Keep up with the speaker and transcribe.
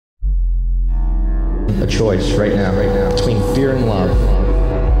a choice right now, between fear and love.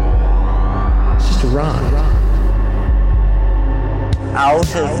 It's just a rock.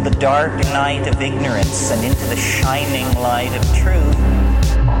 Out of the dark night of ignorance and into the shining light of truth.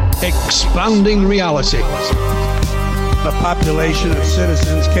 Expanding reality. A population of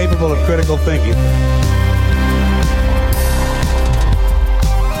citizens capable of critical thinking.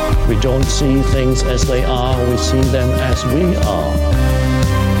 We don't see things as they are, we see them as we are.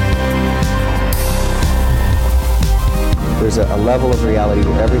 There's a level of reality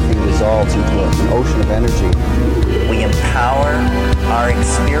where everything dissolves into an ocean of energy. We empower our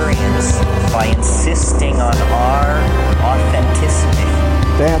experience by insisting on our authenticity.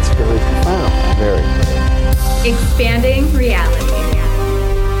 That's very profound. Very. Expanding reality.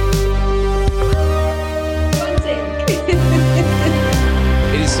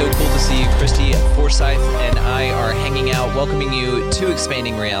 It is so cool to see you. Christy Forsythe and I are hanging out, welcoming you to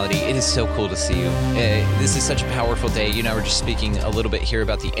Expanding Reality. It is so cool to see you. This is such a powerful day. You and I were just speaking a little bit here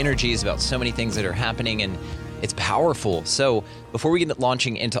about the energies, about so many things that are happening, and it's powerful. So before we get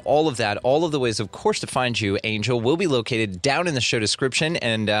launching into all of that, all of the ways, of course, to find you, Angel, will be located down in the show description,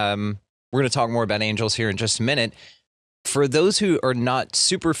 and we're going to talk more about angels here in just a minute. For those who are not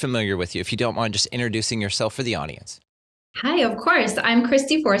super familiar with you, if you don't mind just introducing yourself for the audience. Hi, of course. I'm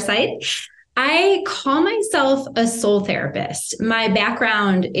Christy Forsythe. I call myself a soul therapist. My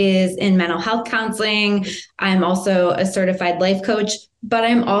background is in mental health counseling. I'm also a certified life coach, but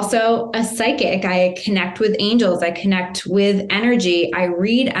I'm also a psychic. I connect with angels. I connect with energy. I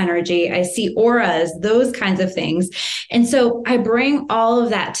read energy. I see auras, those kinds of things. And so I bring all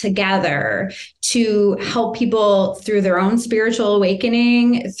of that together to help people through their own spiritual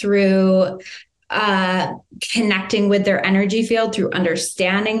awakening, through connecting with their energy field, through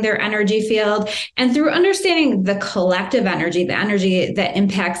understanding their energy field, and through understanding the collective energy, the energy that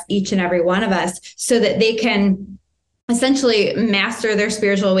impacts each and every one of us, so that they can essentially master their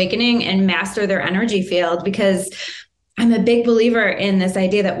spiritual awakening and master their energy field. Because I'm a big believer in this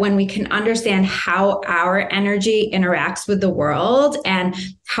idea that when we can understand how our energy interacts with the world and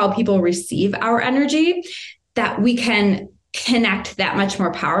how people receive our energy, that we can connect that much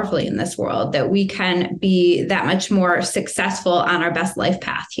more powerfully in this world, that we can be that much more successful on our best life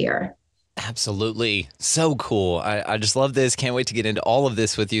path here. Absolutely. So cool. I just love this. Can't wait to get into all of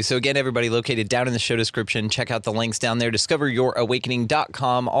this with you. So again, everybody, located down in the show description. Check out the links down there,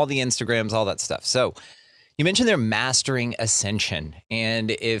 discoveryourawakening.com, all the Instagrams, all that stuff. So you mentioned they're mastering ascension.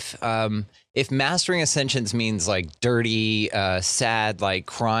 And if mastering ascensions means like dirty, sad, like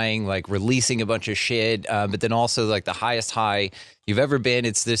crying, like releasing a bunch of shit, but then also like the highest high you've ever been,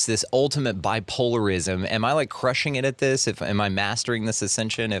 it's this ultimate bipolarism. Am I like crushing it at this? Am I mastering this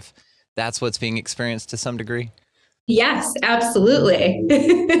ascension if that's what's being experienced to some degree? Yes, absolutely.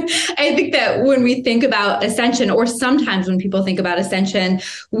 I think that when we think about ascension, or sometimes when people think about ascension,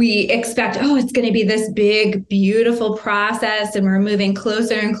 we expect, oh, it's going to be this big, beautiful process, and we're moving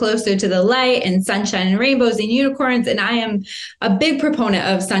closer and closer to the light and sunshine and rainbows and unicorns. And I am a big proponent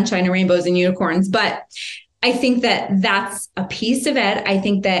of sunshine and rainbows and unicorns, but I think that that's a piece of it. I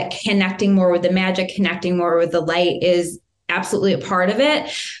think that connecting more with the magic, connecting more with the light is absolutely a part of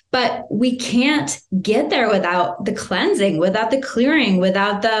it, but we can't get there without the cleansing, without the clearing,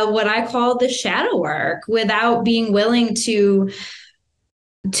 without the, what I call the shadow work, without being willing to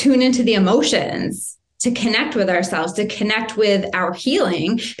tune into the emotions, to connect with ourselves, to connect with our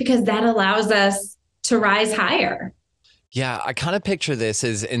healing, because that allows us to rise higher. Yeah, I kind of picture this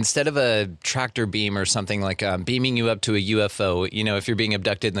as, instead of a tractor beam or something, like beaming you up to a UFO, you know, if you're being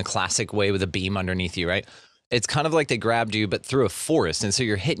abducted in the classic way with a beam underneath you, right? It's kind of like they grabbed you, but through a forest. And so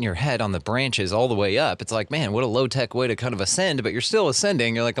you're hitting your head on the branches all the way up. It's like, man, what a low-tech way to kind of ascend, but you're still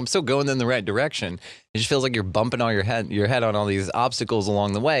ascending. You're like, I'm still going in the right direction. It just feels like you're bumping all your head on all these obstacles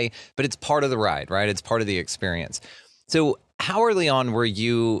along the way, but it's part of the ride, right? It's part of the experience. So how early on did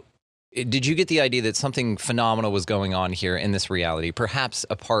you get the idea that something phenomenal was going on here in this reality, perhaps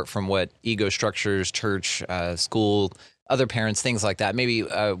apart from what ego structures, church, school, other parents, things like that, maybe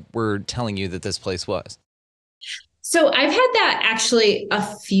were telling you that this place was? So I've had that actually a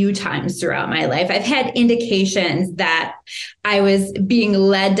few times throughout my life. I've had indications that I was being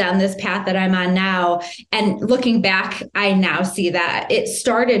led down this path that I'm on now. And looking back, I now see that it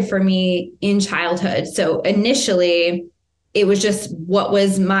started for me in childhood. So initially, it was just what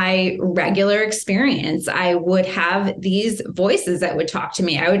was my regular experience. I would have these voices that would talk to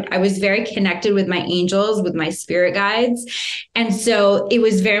me. I was very connected with my angels, with my spirit guides. And so it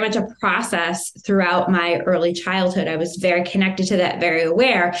was very much a process throughout my early childhood. I was very connected to that, very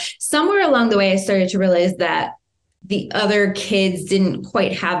aware. Somewhere along the way, I started to realize that the other kids didn't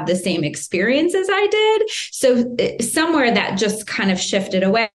quite have the same experience as I did. So somewhere that just kind of shifted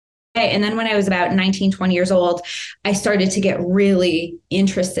away. And then when I was about 19, 20 years old, I started to get really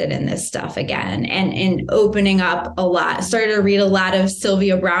interested in this stuff again and opening up a lot, started to read a lot of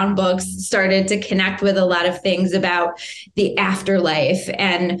Sylvia Browne books, started to connect with a lot of things about the afterlife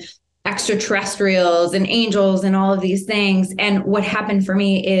and extraterrestrials and angels and all of these things. And what happened for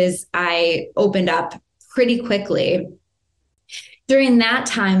me is I opened up pretty quickly. During that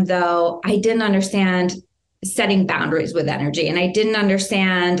time, though, I didn't understand setting boundaries with energy. And I didn't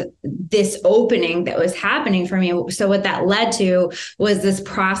understand this opening that was happening for me. So what that led to was this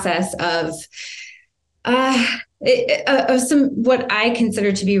process of some what I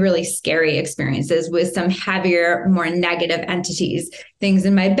consider to be really scary experiences with some heavier, more negative entities, things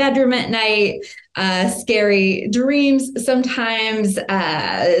in my bedroom at night, scary dreams sometimes,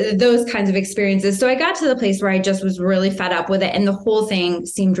 those kinds of experiences. So I got to the place where I just was really fed up with it. And the whole thing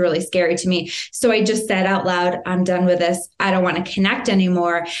seemed really scary to me. So I just said out loud, I'm done with this. I don't want to connect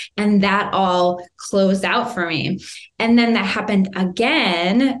anymore. And that all closed out for me. And then that happened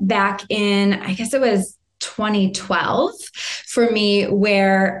again back in, I guess it was 2012 for me,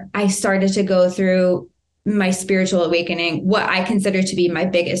 where I started to go through my spiritual awakening, what I consider to be my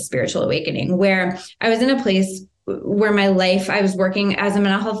biggest spiritual awakening, where I was in a place where my life, I was working as a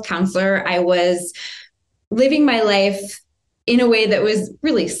mental health counselor. I was living my life in a way that was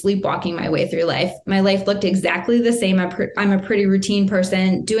really sleepwalking my way through life. My life looked exactly the same. I'm a pretty routine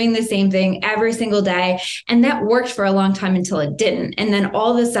person, doing the same thing every single day. And that worked for a long time until it didn't. And then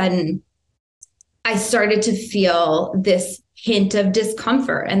all of a sudden, I started to feel this hint of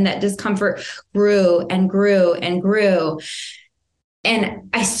discomfort, and that discomfort grew and grew and grew. And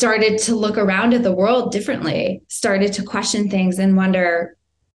I started to look around at the world differently, started to question things and wonder,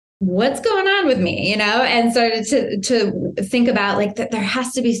 what's going on with me, and started to think about like that there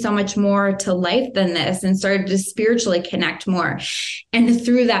has to be so much more to life than this, and started to spiritually connect more. And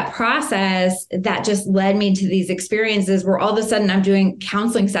through that process, that just led me to these experiences where all of a sudden I'm doing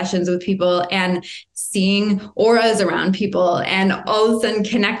counseling sessions with people and seeing auras around people and all of a sudden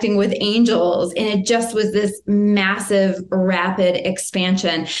connecting with angels. And it just was this massive, rapid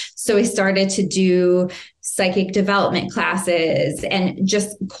expansion. So I started to do psychic development classes and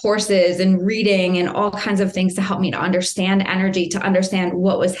just courses and reading and all kinds of things to help me to understand energy, to understand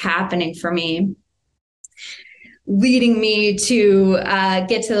what was happening for me, leading me to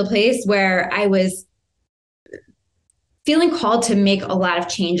get to the place where I was feeling called to make a lot of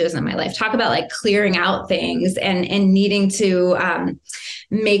changes in my life. Talk about like clearing out things and needing to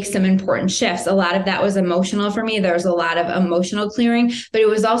make some important shifts. A lot of that was emotional for me. There was a lot of emotional clearing, but it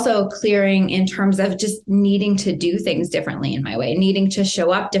was also clearing in terms of just needing to do things differently in my way, needing to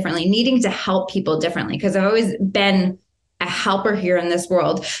show up differently, needing to help people differently, because I've always been a helper here in this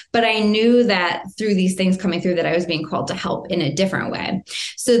world. But I knew that through these things coming through that I was being called to help in a different way.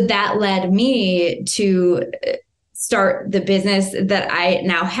 So that led me to start the business that I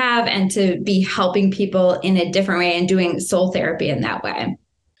now have and to be helping people in a different way and doing soul therapy in that way.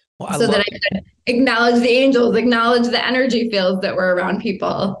 Well, so that I could acknowledge the angels, acknowledge the energy fields that were around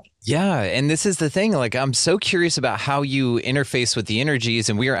people. Yeah. And this is the thing, like, I'm so curious about how you interface with the energies,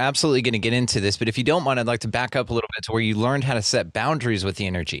 and we are absolutely going to get into this. But if you don't mind, I'd like to back up a little bit to where you learned how to set boundaries with the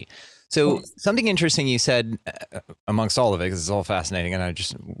energy. So something interesting you said, amongst all of it, because it's all fascinating, and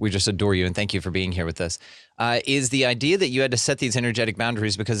we just adore you and thank you for being here with us, is the idea that you had to set these energetic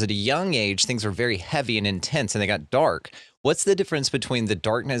boundaries because at a young age, things were very heavy and intense and they got dark. What's the difference between the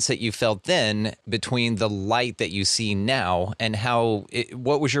darkness that you felt then, between the light that you see now, and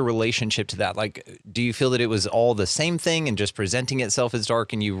what was your relationship to that? Like, do you feel that it was all the same thing and just presenting itself as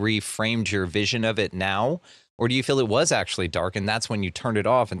dark and you reframed your vision of it now? Or do you feel it was actually dark and that's when you turned it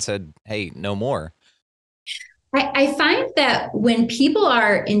off and said, hey, no more? I find that when people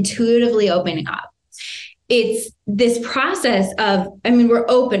are intuitively opening up, it's this process of, we're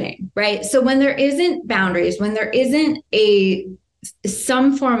opening, right? So when there isn't boundaries, when there isn't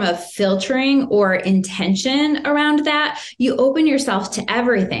some form of filtering or intention around that, you open yourself to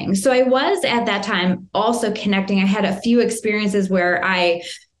everything. So I was at that time also connecting. I had a few experiences where I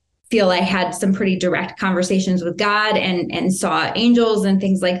feel I had some pretty direct conversations with God and saw angels and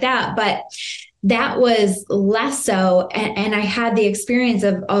things like that. But that was less so. And I had the experience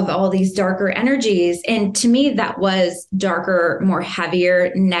of all these darker energies. And to me, that was darker, more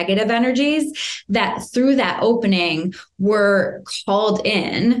heavier, negative energies that through that opening were called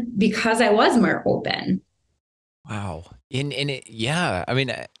in because I was more open. Wow. Yeah.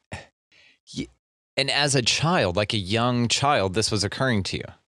 And as a child, like a young child, this was occurring to you.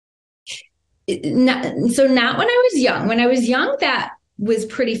 Not when I was young. When I was young, that was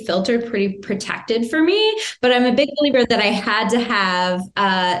pretty filtered, pretty protected for me. But I'm a big believer that I had to have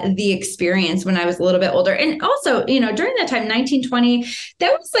the experience when I was a little bit older. And also, during that time, 1920,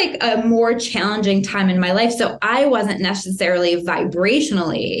 that was like a more challenging time in my life. So I wasn't necessarily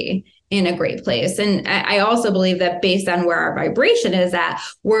vibrationally in a great place. And I also believe that based on where our vibration is at,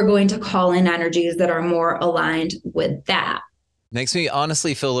 we're going to call in energies that are more aligned with that. Makes me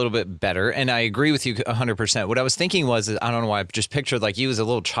honestly feel a little bit better. And I agree with you 100%. What I was thinking was, I don't know why, I just pictured like you as a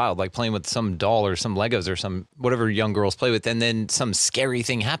little child, like playing with some doll or some Legos or some whatever young girls play with, and then some scary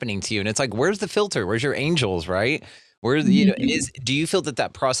thing happening to you. And it's like, where's the filter? Where's your angels, right? Where, do you feel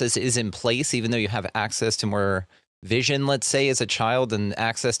that process is in place, even though you have access to more vision, let's say, as a child and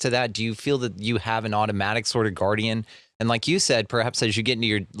access to that? Do you feel that you have an automatic sort of guardian? And like you said, perhaps as you get into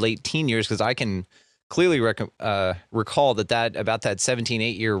your late teen years, because I can clearly recall that about that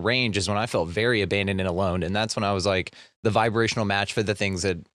 17-8 year range is when I felt very abandoned and alone. And that's when I was like the vibrational match for the things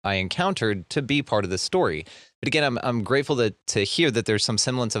that I encountered to be part of the story. But again, I'm grateful to hear that there's some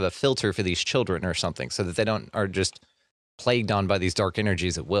semblance of a filter for these children or something, so that they are just plagued on by these dark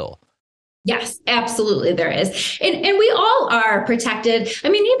energies at will. Yes, absolutely there is. And we all are protected. I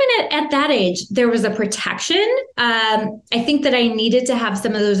mean, even at that age, there was a protection. I think that I needed to have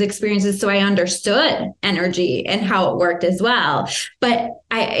some of those experiences so I understood energy and how it worked as well. But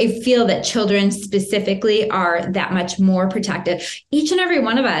I feel that children specifically are that much more protected. Each and every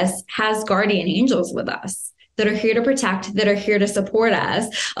one of us has guardian angels with us that are here to protect, that are here to support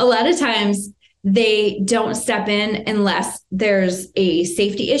us. A lot of times they don't step in unless there's a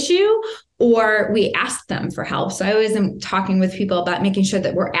safety issue or we ask them for help. So I always am talking with people about making sure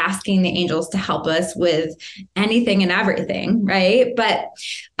that we're asking the angels to help us with anything and everything, right? But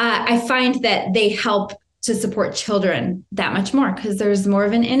I find that they help to support children that much more because there's more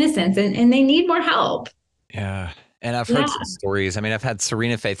of an innocence and they need more help. Yeah. And I've heard some stories. I mean, I've had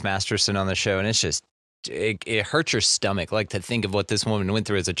Serena Faith Masterson on the show, and it's just, it hurts your stomach, like to think of what this woman went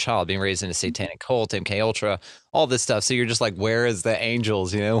through as a child, being raised in a satanic cult, MK Ultra, all this stuff. So you're just like, where is the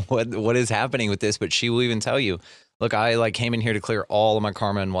angels? What is happening with this? But she will even tell you, look, I came in here to clear all of my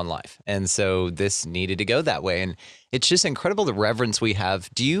karma in one life. And so this needed to go that way. And it's just incredible the reverence we have.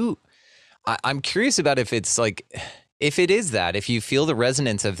 I'm curious about if it's like, if it is that, if you feel the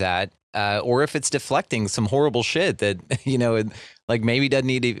resonance of that, or if it's deflecting some horrible shit that, like maybe doesn't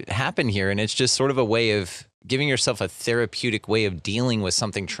need to happen here. And it's just sort of a way of giving yourself a therapeutic way of dealing with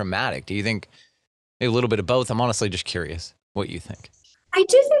something traumatic. Do you think maybe a little bit of both? I'm honestly just curious what you think. I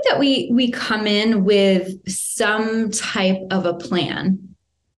do think that we come in with some type of a plan,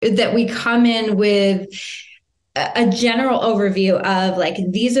 that we come in with a general overview of like,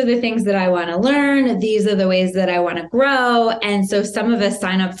 these are the things that I want to learn. These are the ways that I want to grow. And so some of us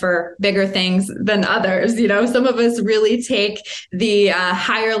sign up for bigger things than others. Some of us really take the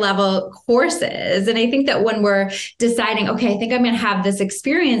higher level courses. And I think that when we're deciding, okay, I think I'm going to have this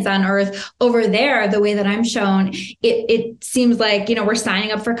experience on earth over there, the way that I'm shown, it seems like, we're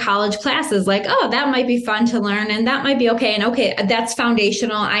signing up for college classes, like, oh, that might be fun to learn. And that might be okay. And okay, that's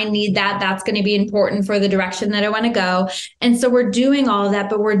foundational. I need that. That's going to be important for the direction that I want to go. And so we're doing all of that,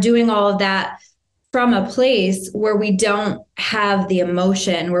 but we're doing all of that from a place where we don't have the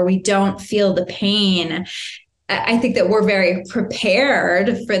emotion, where we don't feel the pain. I think that we're very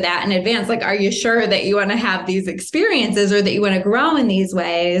prepared for that in advance. Like, are you sure that you want to have these experiences or that you want to grow in these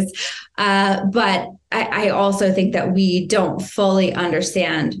ways? But I also think that we don't fully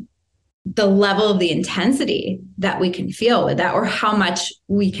understand the level of the intensity that we can feel with that, or how much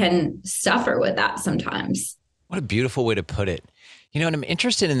we can suffer with that sometimes. What a beautiful way to put it. And I'm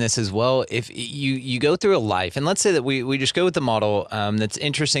interested in this as well. If you go through a life, and let's say that we just go with the model that's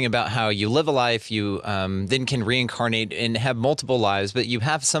interesting about how you live a life, you then can reincarnate and have multiple lives, but you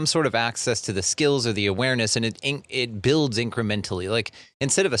have some sort of access to the skills or the awareness, and it builds incrementally. Like,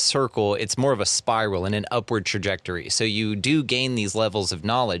 instead of a circle, it's more of a spiral and an upward trajectory. So you do gain these levels of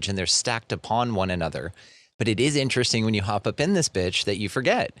knowledge, and they're stacked upon one another. But it is interesting when you hop up in this bitch that you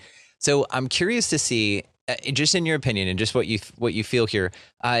forget. So I'm curious to see, just in your opinion and just what you feel here,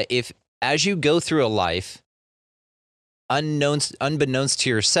 if as you go through a life, unbeknownst to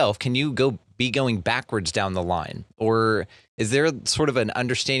yourself, can you be going backwards down the line? Or is there sort of an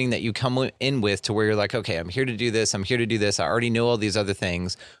understanding that you come in with to where you're like, okay, I'm here to do this, I already know all these other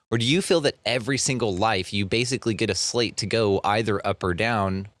things? Or do you feel that every single life you basically get a slate to go either up or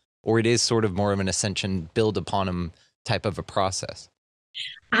down, or it is sort of more of an ascension, build upon them type of a process?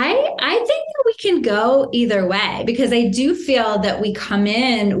 I think that we can go either way, because I do feel that we come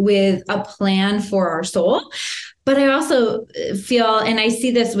in with a plan for our soul. But I also feel, and I see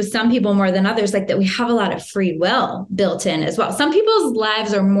this with some people more than others, like that we have a lot of free will built in as well. Some people's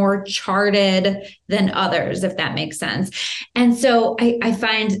lives are more charted than others, if that makes sense. And so I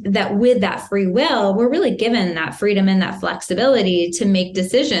find that with that free will, we're really given that freedom and that flexibility to make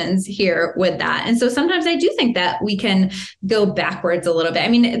decisions here with that. And so sometimes I do think that we can go backwards a little bit. I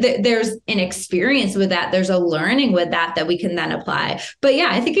mean, there's an experience with that. There's a learning with that we can then apply. But yeah,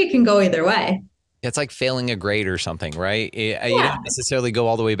 I think it can go either way. It's like failing a grade or something, right? You don't necessarily go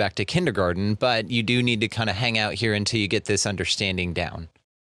all the way back to kindergarten, but you do need to kind of hang out here until you get this understanding down.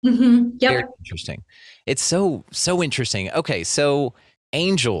 Mm-hmm. Yep. Very interesting. It's so interesting. Okay, so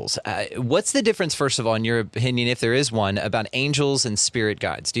angels. What's the difference, first of all, in your opinion, if there is one, about angels and spirit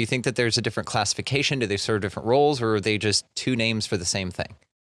guides? Do you think that there's a different classification? Do they serve different roles, or are they just two names for the same thing?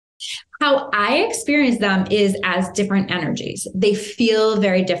 How I experience them is as different energies. They feel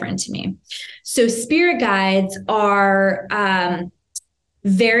very different to me. So spirit guides are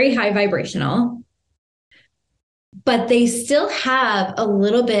very high vibrational, but they still have a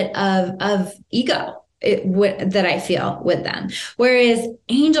little bit of ego that I feel with them. Whereas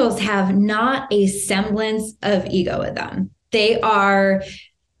angels have not a semblance of ego with them. They are,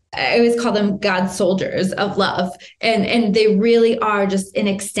 I always call them God's soldiers of love. And they really are just an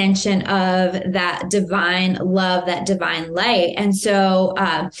extension of that divine love, that divine light. And so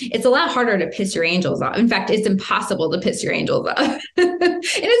it's a lot harder to piss your angels off. In fact, it's impossible to piss your angels off. And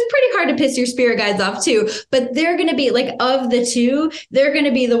it's pretty hard to piss your spirit guides off too. But they're going to be like, of the two, they're going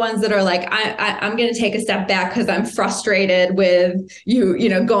to be the ones that are like, I'm going to take a step back because I'm frustrated with you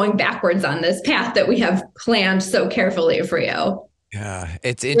know, going backwards on this path that we have planned so carefully for you. Yeah,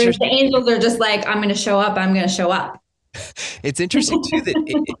 it's interesting. Whereas the angels are just like, I'm going to show up. I'm going to show up. It's interesting too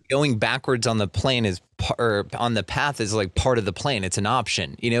that going backwards on the plane or on the path is like part of the plan. It's an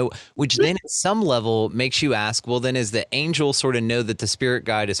option, you know, which then at some level makes you ask, well, then is the angel sort of know that the spirit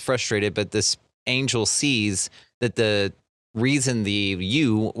guide is frustrated, but this angel sees that the reason the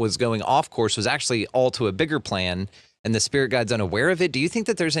you was going off course was actually all to a bigger plan, and the spirit guide's unaware of it? Do you think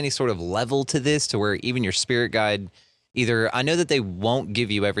that there's any sort of level to this to where even your spirit guide, either, I know that they won't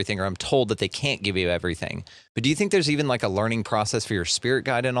give you everything, or I'm told that they can't give you everything, but do you think there's even like a learning process for your spirit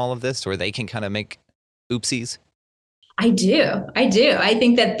guide in all of this, where they can kind of make oopsies? I do. I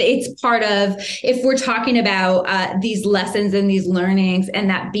think that it's part of, if we're talking about these lessons and these learnings and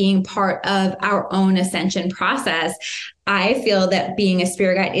that being part of our own ascension process, I feel that being a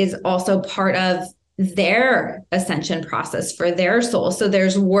spirit guide is also part of their ascension process for their soul. So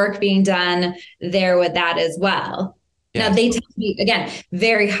there's work being done there with that as well. Yeah. Now they tend to be, again,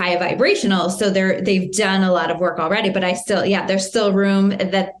 very high vibrational. So they've done a lot of work already, but there's still room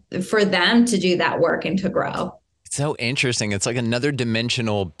that for them to do that work and to grow. It's so interesting. It's like another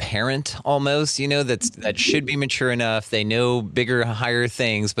dimensional parent almost, you know, that should be mature enough. They know bigger, higher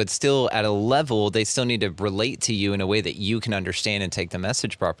things, but still at a level, they still need to relate to you in a way that you can understand and take the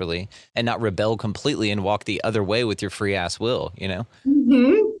message properly, and not rebel completely and walk the other way with your free ass will, you know?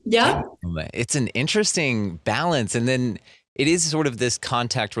 Mm-hmm. Yeah. It's an interesting balance. And then it is sort of this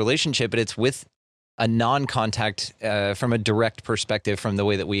contact relationship, but it's with a non-contact from a direct perspective from the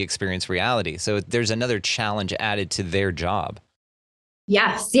way that we experience reality. So there's another challenge added to their job.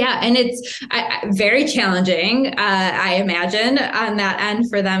 Yes. Yeah. And it's very challenging, I imagine, on that end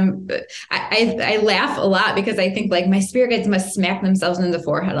for them. I laugh a lot because I think like my spirit guides must smack themselves in the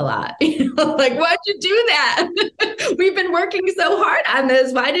forehead a lot. You know, like, why'd you do that? We've been working so hard on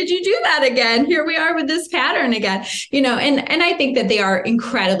this. Why did you do that again? Here we are with this pattern again, you know, and I think that they are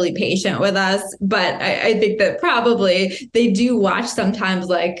incredibly patient with us, but I think that probably they do watch sometimes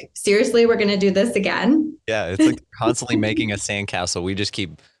like, seriously, we're going to do this again. Yeah, it's like constantly making a sandcastle. We just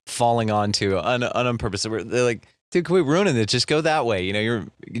keep falling onto on purpose. They're like, dude, quit ruining it. Just go that way. You know,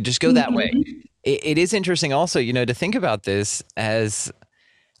 you just go that way. It is interesting also, you know, to think about this as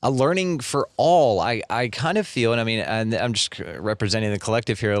a learning for all. I kind of feel, and I mean, and I'm just representing the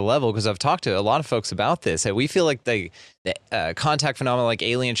collective here at a level, because I've talked to a lot of folks about this, that we feel like the contact phenomena, like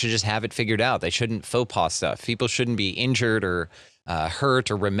aliens, should just have it figured out. They shouldn't faux pas stuff. People shouldn't be injured or hurt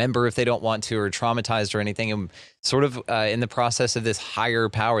or remember if they don't want to, or traumatized or anything. And sort of in the process of this higher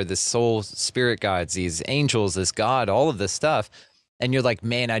power, this soul, spirit guides, these angels, this God, all of this stuff. And you're like,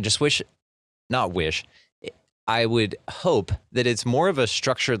 man, I just I would hope that it's more of a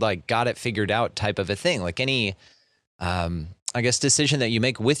structured, like, got it figured out type of a thing. Like any, I guess, decision that you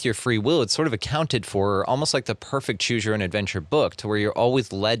make with your free will, it's sort of accounted for, almost like the perfect choose your own adventure book, to where you're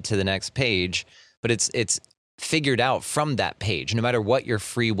always led to the next page, but it's figured out from that page, no matter what your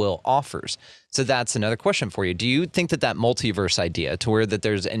free will offers. So that's another question for you. Do you think that multiverse idea, to where that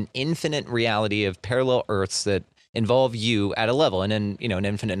there's an infinite reality of parallel Earths that involve you at a level and then, an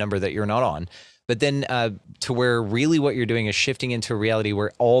infinite number that you're not on. But then to where really what you're doing is shifting into a reality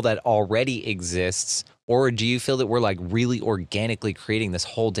where all that already exists? Or do you feel that we're like really organically creating this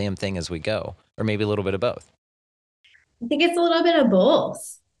whole damn thing as we go? Or maybe a little bit of both? I think it's a little bit of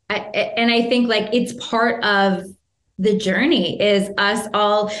both. And I think like it's part of the journey is us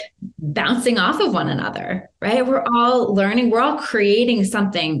all bouncing off of one another, right? We're all learning, we're all creating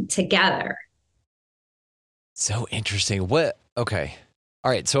something together. So interesting. Okay.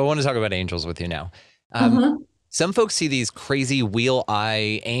 All right. So I want to talk about angels with you now. Some folks see these crazy wheel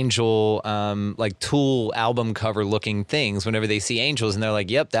eye angel, like Tool album cover looking things whenever they see angels, and they're like,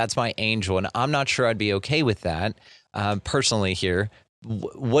 yep, that's my angel. And I'm not sure I'd be okay with that personally here.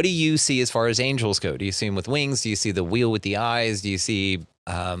 What do you see as far as angels go? Do you see them with wings? Do you see the wheel with the eyes? Do you see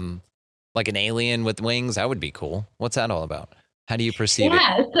like an alien with wings? That would be cool. What's that all about? How do you perceive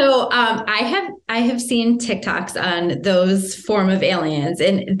it? So I have seen TikToks on those form of aliens,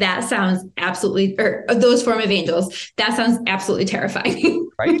 and that sounds absolutely, or those form of angels. That sounds absolutely terrifying.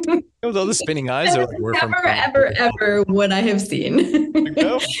 Right? With all the spinning eyes. Are like, ever what I have seen.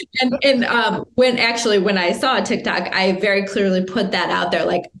 and when I saw a TikTok, I very clearly put that out there.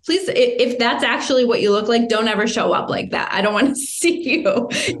 Like, please, if that's actually what you look like, don't ever show up like that. I don't want to see you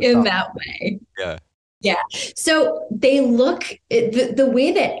in that way. Yeah. Yeah. So they look, the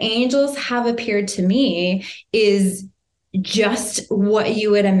way that angels have appeared to me is just what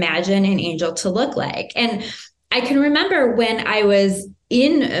you would imagine an angel to look like. And I can remember when I was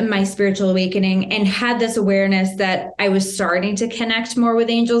in my spiritual awakening and had this awareness that I was starting to connect more with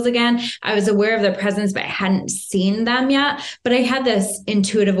angels again. I was aware of their presence, but I hadn't seen them yet. But I had this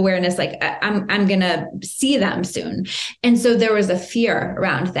intuitive awareness, like I'm going to see them soon. And so there was a fear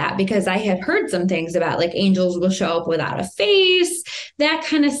around that because I had heard some things about like angels will show up without a face, that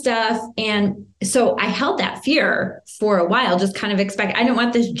kind of stuff. And so I held that fear for a while, just kind of I didn't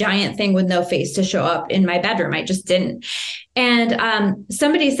want this giant thing with no face to show up in my bedroom. I just didn't. And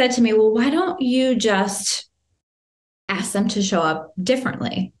somebody said to me, well, why don't you just ask them to show up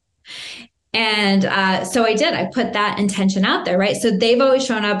differently? And so I did. I put that intention out there, right? So they've always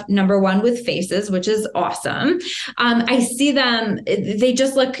shown up, number one, with faces, which is awesome. I see them, they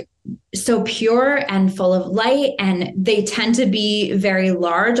just look so pure and full of light, and they tend to be very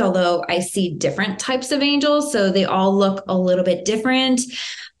large, although I see different types of angels. So they all look a little bit different.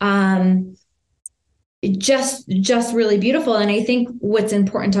 Just really beautiful. And I think what's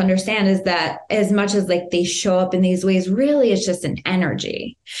important to understand is that as much as like they show up in these ways, really it's just an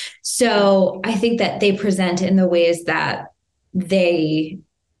energy. So I think that they present in the ways that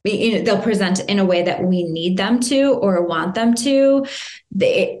they'll present in a way that we need them to or want them to.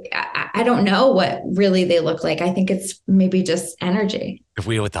 I don't know what really they look like. I think it's maybe just energy. The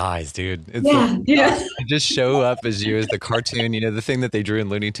wheel with the eyes, dude. It's yeah. They just show up as you, as the cartoon, the thing that they drew in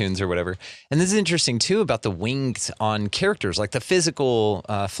Looney Tunes or whatever. And this is interesting too about the wings on characters, like the physical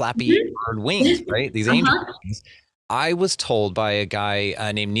flappy bird wings, right? These angel wings. I was told by a guy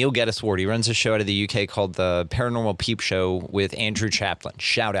named Neil Geddes Ward. He runs a show out of the UK called the Paranormal Peep Show with Andrew Chaplin.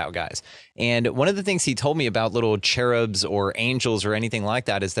 Shout out, guys. And one of the things he told me about little cherubs or angels or anything like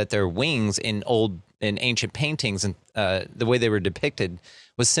that is that their wings in ancient paintings and the way they were depicted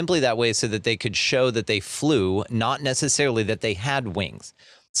was simply that way so that they could show that they flew, not necessarily that they had wings.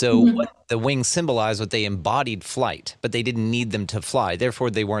 So what the wings symbolized, what they embodied flight, but they didn't need them to fly. Therefore,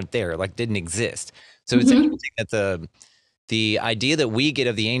 they weren't there, like didn't exist. So it's interesting that the idea that we get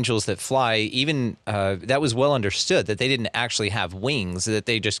of the angels that fly, even that was well understood, that they didn't actually have wings, that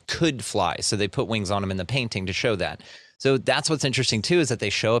they just could fly. So they put wings on them in the painting to show that. So that's what's interesting too, is that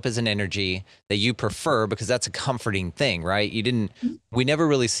they show up as an energy that you prefer because that's a comforting thing, right? We never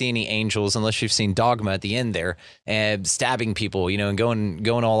really see any angels unless you've seen Dogma at the end there, stabbing people, and going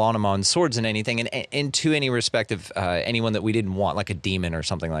all on them on swords and anything, and to any respect of anyone that we didn't want, like a demon or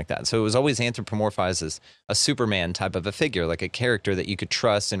something like that. So it was always anthropomorphized as a Superman type of a figure, like a character that you could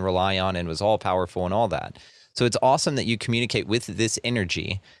trust and rely on and was all powerful and all that. So it's awesome that you communicate with this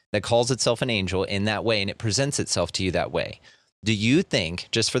energy that calls itself an angel in that way, and it presents itself to you that way. Do you think,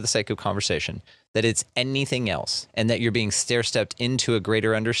 just for the sake of conversation, that it's anything else and that you're being stair-stepped into a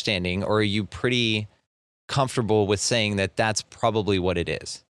greater understanding, or are you pretty comfortable with saying that that's probably what it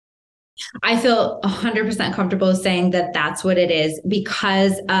is? I feel 100% comfortable saying that that's what it is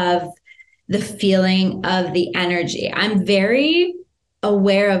because of the feeling of the energy. I'm very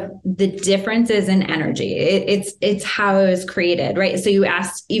aware of the differences in energy. It's how it was created, right? So you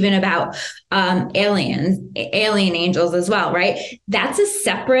asked even about alien angels as well, right? That's a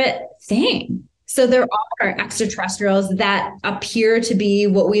separate thing. So there are extraterrestrials that appear to be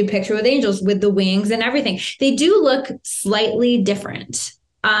what we picture with angels, with the wings and everything. They do look slightly different.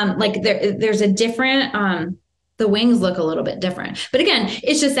 Like there's a different, the wings look a little bit different. But again,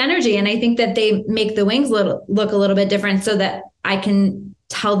 it's just energy. And I think that they make the wings look a little bit different so that I can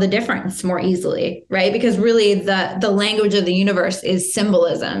tell the difference more easily, right? Because really the language of the universe is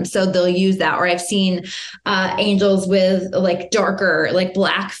symbolism. So they'll use that. Or I've seen angels with like darker, like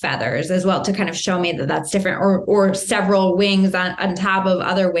black feathers as well to kind of show me that that's different, or several wings on top of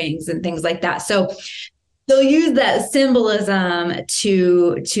other wings and things like that. So they'll use that symbolism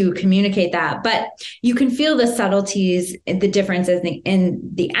to communicate that, but you can feel the subtleties, the differences in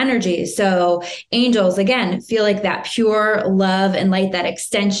the energy. So angels, again, feel like that pure love and light, that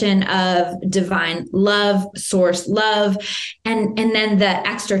extension of divine love, source love. And then the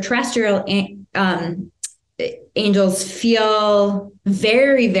extraterrestrial angels feel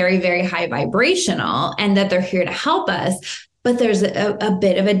very, very, very high vibrational, and that they're here to help us. But there's a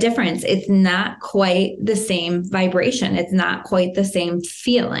bit of a difference. It's not quite the same vibration. It's not quite the same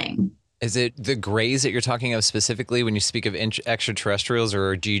feeling. Is it the grays that you're talking of specifically when you speak of extraterrestrials,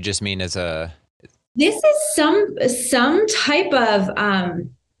 or do you just mean as a? This is some type of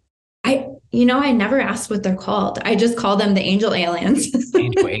I never asked what they're called. I just call them the angel aliens.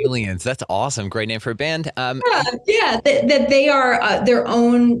 Angel aliens. That's awesome. Great name for a band. That they are their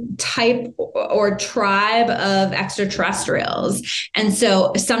own type or tribe of extraterrestrials. And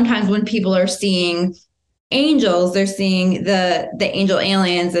so sometimes when people are seeing angels, they're seeing the angel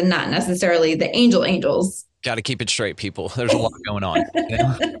aliens and not necessarily the angels. Got to keep it straight, people. There's a lot going on. You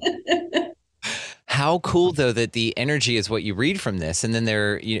know? How cool, though, that the energy is what you read from this, and then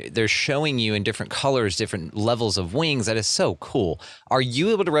they're showing you in different colors, different levels of wings. That is so cool. Are you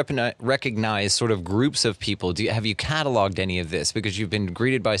able to recognize sort of groups of people? Have you cataloged any of this? Because you've been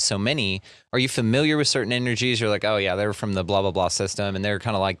greeted by so many. Are you familiar with certain energies? You're like, oh yeah, they're from the blah blah blah system, and they're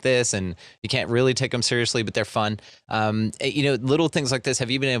kind of like this, and you can't really take them seriously, but they're fun. Little things like this.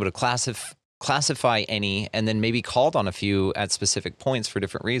 Have you been able to classify any, and then maybe called on a few at specific points for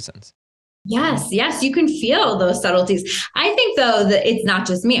different reasons? Yes, you can feel those subtleties. I think, though, that it's not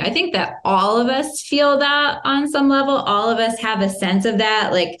just me. I think that all of us feel that on some level. All of us have a sense of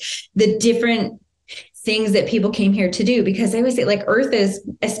that, like the different things that people came here to do, because I always say, like, Earth is,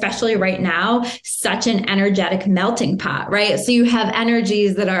 especially right now, such an energetic melting pot, right? So you have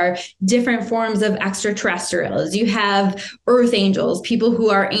energies that are different forms of extraterrestrials. You have earth angels, people who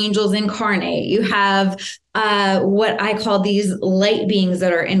are angels incarnate. You have what I call these light beings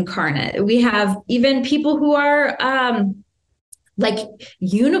that are incarnate. We have even people who are like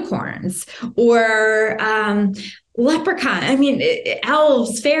unicorns or leprechaun. I mean,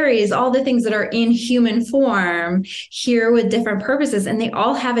 elves, fairies, all the things that are in human form here with different purposes. And they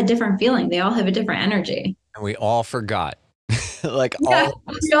all have a different feeling. They all have a different energy. And we all forgot. We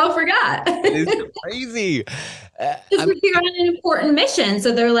all forgot. It's crazy. Because we're here on an important mission.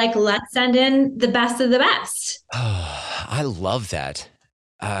 So they're like, let's send in the best of the best. Oh, I love that.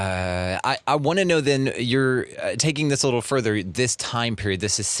 I want to know then, you're taking this a little further, this time period,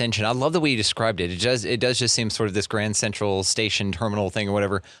 this ascension. I love the way you described it. It does just seem sort of this Grand Central Station terminal thing or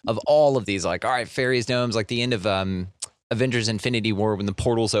whatever of all of these, like, all right, fairies, gnomes, like the end of Avengers Infinity War when the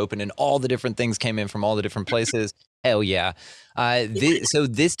portals opened and all the different things came in from all the different places. Hell yeah. So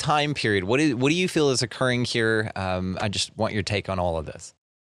this time period, what do you feel is occurring here? I just want your take on all of this.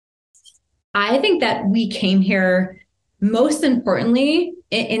 I think that we came here most importantly,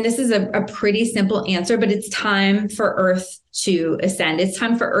 and this is a pretty simple answer, but it's time for Earth to ascend. It's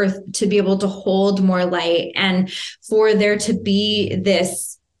time for Earth to be able to hold more light and for there to be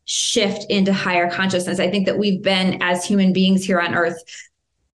this shift into higher consciousness. I think that we've been, as human beings here on Earth,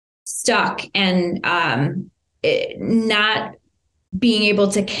 stuck and not being able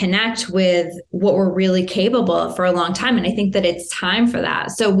to connect with what we're really capable of for a long time. And I think that it's time for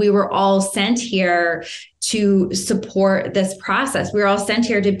that. So we were all sent here to support this process. We were all sent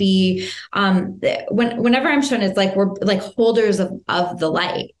here to be, whenever I'm shown, it's like we're like holders of the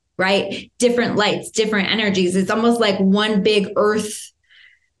light, right? Different lights, different energies. It's almost like one big Earth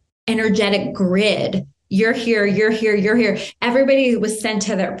energetic grid. You're here, you're here, you're here. Everybody was sent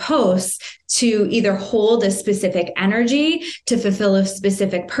to their posts to either hold a specific energy, to fulfill a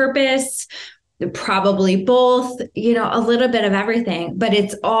specific purpose, probably both, a little bit of everything, but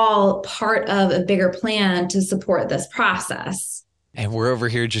it's all part of a bigger plan to support this process. And we're over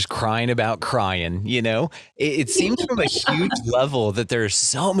here just crying about crying, It seems from a huge level that there's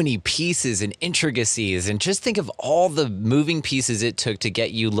so many pieces and intricacies. And just think of all the moving pieces it took to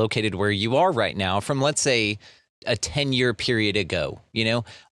get you located where you are right now from, let's say, a 10-year period ago,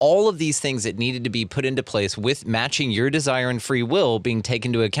 all of these things that needed to be put into place with matching your desire and free will being taken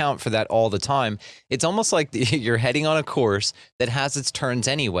into account for that all the time. It's almost like you're heading on a course that has its turns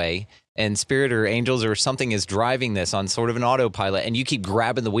anyway, and spirit or angels or something is driving this on sort of an autopilot, and you keep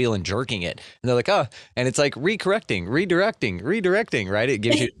grabbing the wheel and jerking it. And they're like, oh, and it's like redirecting, right? It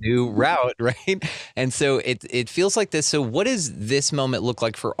gives you a new route, right? And so it feels like this. So what does this moment look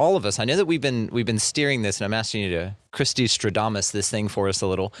like for all of us? I know that we've been steering this, and I'm asking you to Christy Stradamus this thing for us a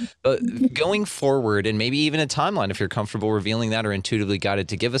little, but going forward, and maybe even a timeline if you're comfortable revealing that or intuitively guided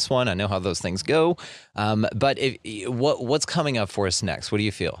to give us one. I know how those things go. But what's coming up for us next? What do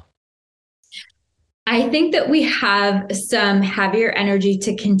you feel? I think that we have some heavier energy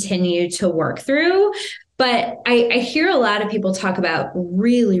to continue to work through, but I hear a lot of people talk about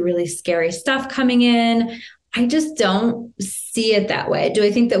really, really scary stuff coming in. I just don't see it that way. Do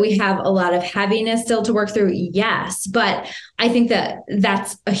I think that we have a lot of heaviness still to work through? Yes, but I think that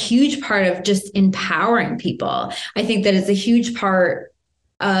that's a huge part of just empowering people. I think that it's a huge part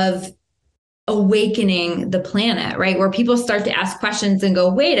of awakening the planet, right? Where people start to ask questions and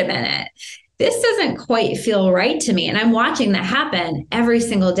go, wait a minute, this doesn't quite feel right to me. And I'm watching that happen every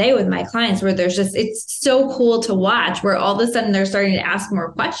single day with my clients, where it's so cool to watch, where all of a sudden they're starting to ask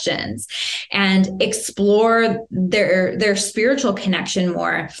more questions and explore their spiritual connection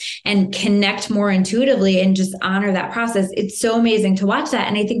more and connect more intuitively and just honor that process. It's so amazing to watch that.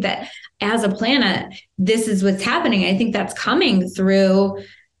 And I think that as a planet, this is what's happening. I think that's coming through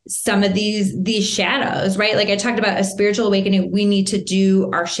some of these shadows, right? Like I talked about a spiritual awakening, we need to do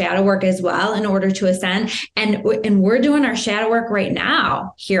our shadow work as well in order to ascend. And we're doing our shadow work right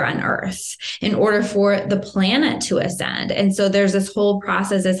now here on Earth in order for the planet to ascend. And so there's this whole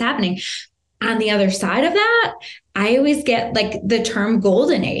process that's happening. On the other side of that, I always get like the term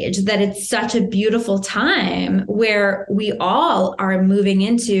golden age, that it's such a beautiful time where we all are moving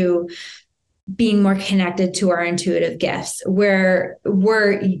into being more connected to our intuitive gifts, where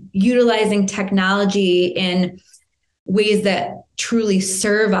we're utilizing technology in ways that truly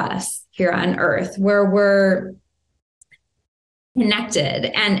serve us here on Earth, where we're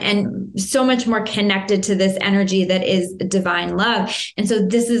connected and so much more connected to this energy that is divine love. And so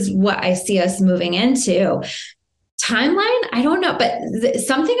this is what I see us moving into. Timeline, I don't know, but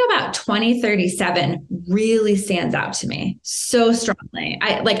something about 2037 really stands out to me so strongly.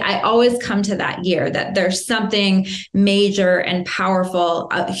 I always come to that year that there's something major and powerful,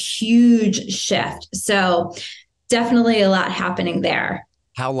 a huge shift. So definitely a lot happening there.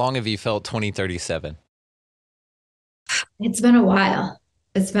 How long have you felt 2037? It's been a while.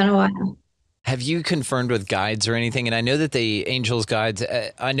 Have you confirmed with guides or anything? And I know that the angels guides,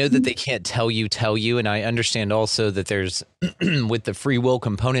 I know that they can't tell you. And I understand also that there's, with the free will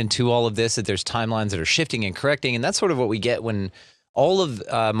component to all of this, that there's timelines that are shifting and correcting. And that's sort of what we get when all of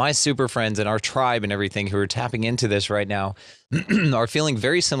my super friends and our tribe and everything who are tapping into this right now are feeling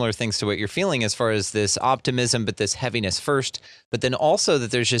very similar things to what you're feeling, as far as this optimism, but this heaviness first. But then also that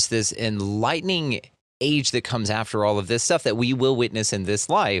there's just this enlightening age that comes after all of this stuff that we will witness in this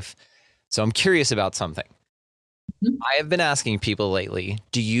life. So I'm curious about something. I have been asking people lately,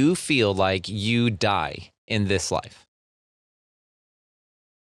 do you feel like you die in this life?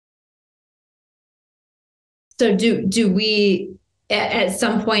 So do we at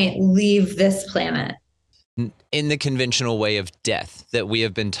some point leave this planet? In the conventional way of death that we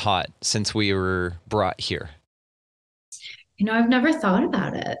have been taught since we were brought here? I've never thought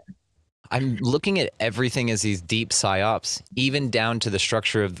about it. I'm looking at everything as these deep psyops, even down to the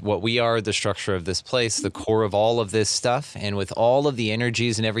structure of what we are, the structure of this place, the core of all of this stuff. And with all of the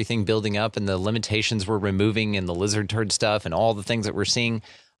energies and everything building up and the limitations we're removing and the lizard turd stuff and all the things that we're seeing,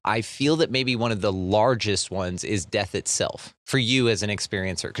 I feel that maybe one of the largest ones is death itself for you as an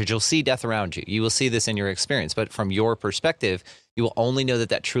experiencer, because you'll see death around you. You will see this in your experience. But from your perspective, you will only know that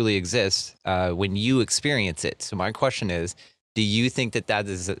that truly exists when you experience it. So my question is, do you think that that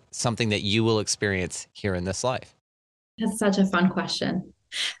is something that you will experience here in this life? That's such a fun question.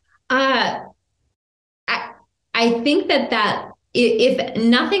 I think that if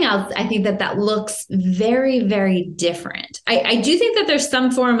nothing else, I think that looks very, very different. I do think that there's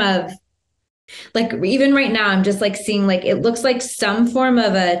some form of, like, even right now, I'm just like seeing, like, it looks like some form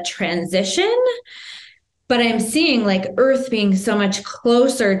of a transition, but I'm seeing like Earth being so much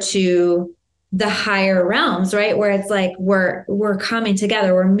closer to the higher realms, right? Where it's like, we're coming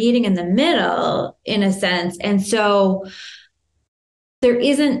together, we're meeting in the middle in a sense. And so there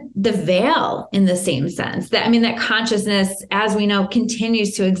isn't the veil in the same sense that consciousness, as we know,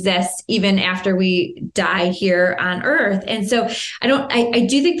 continues to exist even after we die here on Earth. And so I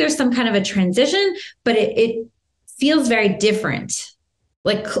do think there's some kind of a transition, but it feels very different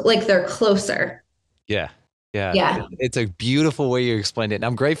like they're closer. Yeah. Yeah. Yeah. It's a beautiful way you explained it. And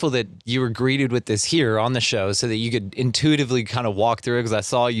I'm grateful that you were greeted with this here on the show so that you could intuitively kind of walk through it, because I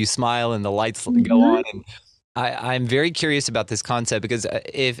saw you smile and the lights go on. And I'm very curious about this concept, because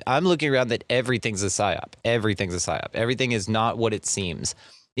if I'm looking around, that everything's a psyop, everything's a psyop. Everything is not what it seems.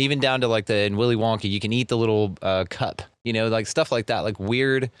 Even down to like in Willy Wonka, you can eat the little cup, like stuff like that, like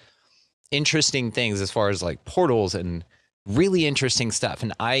weird, interesting things as far as like portals and really interesting stuff.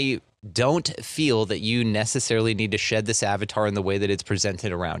 And I don't feel that you necessarily need to shed this avatar in the way that it's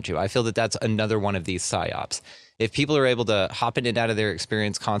presented around you. I feel that that's another one of these psyops. If people are able to hop in and out of their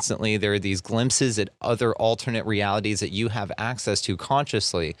experience constantly, there are these glimpses at other alternate realities that you have access to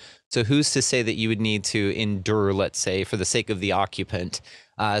consciously. So who's to say that you would need to endure, let's say, for the sake of the occupant,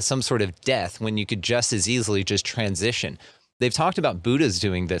 some sort of death, when you could just as easily just transition? They've talked about Buddhas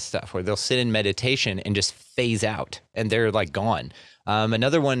doing this stuff where they'll sit in meditation and just phase out and they're like gone.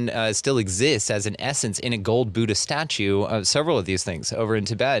 Another one still exists as an essence in a gold Buddha statue of several of these things over in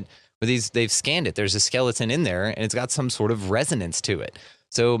Tibet, where they've scanned it. There's a skeleton in there and it's got some sort of resonance to it.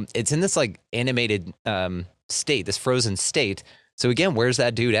 So it's in this like animated state, this frozen state. So again, where's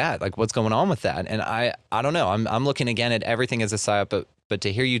that dude at? Like, what's going on with that? And I don't know. I'm looking again at everything as a psyop, but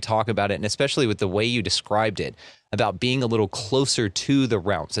to hear you talk about it, and especially with the way you described it, about being a little closer to the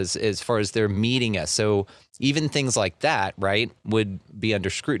realms as far as they're meeting us. So even things like that, right, would be under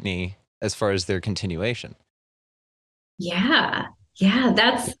scrutiny as far as their continuation. Yeah. Yeah.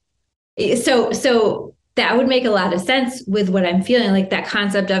 That's so that would make a lot of sense with what I'm feeling, like that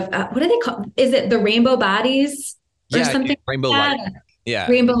concept of what do they call? Is it the rainbow bodies or something? Rainbow like light. Yeah.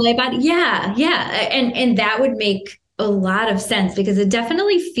 Rainbow light body. Yeah. Yeah. And that would make a lot of sense because it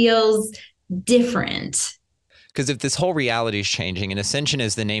definitely feels different. Because if this whole reality is changing and ascension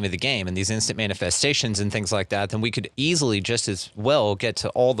is the name of the game and these instant manifestations and things like that, then we could easily just as well get to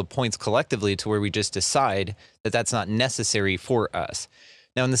all the points collectively to where we just decide that that's not necessary for us.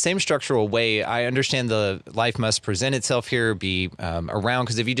 Now, in the same structural way, I understand the life must present itself here, be around,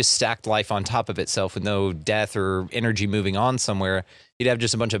 because if you just stacked life on top of itself with no death or energy moving on somewhere, you'd have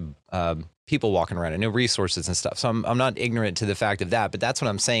just a bunch of people walking around and no resources and stuff. So I'm not ignorant to the fact of that, but that's what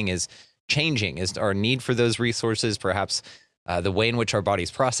I'm saying is changing is our need for those resources, perhaps the way in which our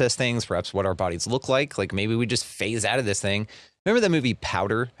bodies process things, perhaps what our bodies look like. Like maybe we just phase out of this thing. Remember that movie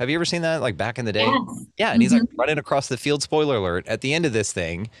Powder? Have you ever seen that? Like back in the day? Yes. Yeah. And he's like running across the field, spoiler alert, at the end of this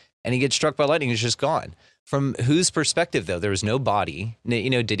thing, and he gets struck by lightning. He's just gone. From whose perspective, though? There was no body.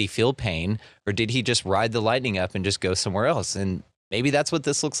 Did he feel pain, or did he just ride the lightning up and just go somewhere else? And maybe that's what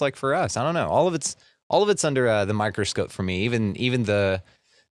this looks like for us. I don't know. All of it's under the microscope for me. Even the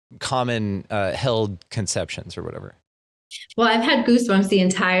common held conceptions or whatever. Well, I've had goosebumps the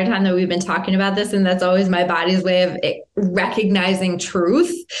entire time that we've been talking about this, and that's always my body's way of recognizing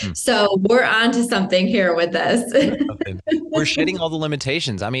truth. So we're on to something here with this. We're shedding all the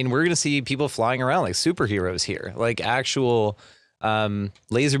limitations. I mean, we're going to see people flying around like superheroes here, like actual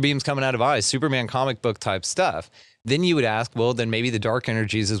laser beams coming out of eyes, Superman comic book type stuff. Then you would ask, well, then maybe the dark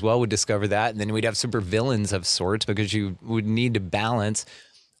energies as well would discover that. And then we'd have super villains of sorts because you would need to balance.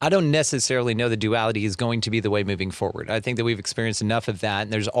 I don't necessarily know the duality is going to be the way moving forward. I think that we've experienced enough of that,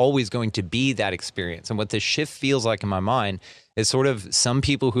 and there's always going to be that experience. And what this shift feels like in my mind is sort of some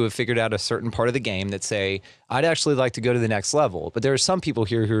people who have figured out a certain part of the game that say, I'd actually like to go to the next level. But there are some people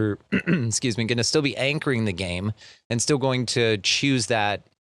here who are, excuse me, going to still be anchoring the game and still going to choose that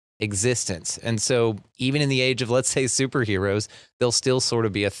existence. And so even in the age of, let's say, superheroes, there'll still sort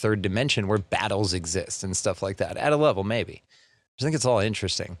of be a third dimension where battles exist and stuff like that at a level, maybe. I think it's all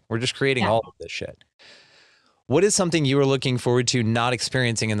interesting. We're just creating all of this shit. What is something you were looking forward to not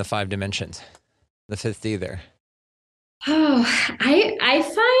experiencing in the 5 dimensions? The 5th D there. Oh, I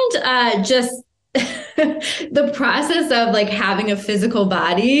find just the process of like having a physical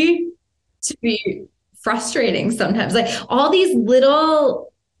body to be frustrating sometimes. Like all these little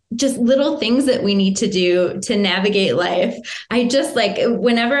things that we need to do to navigate life. I just like,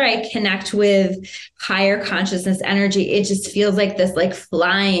 whenever I connect with higher consciousness energy, it just feels like this like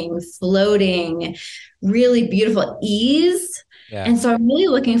flying, floating, really beautiful ease. Yeah. And so I'm really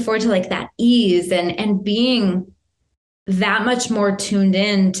looking forward to like that ease and being that much more tuned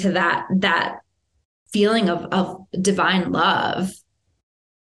in to that feeling of divine love.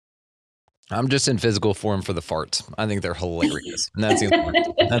 I'm just in physical form for the farts. I think they're hilarious. And that's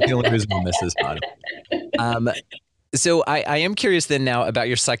the only reason we'll miss this pod. So I am curious then now about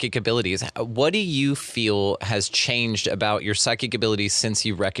your psychic abilities. What do you feel has changed about your psychic abilities since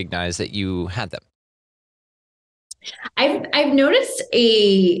you recognized that you had them? I've noticed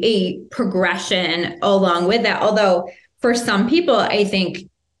a progression along with that. Although for some people, I think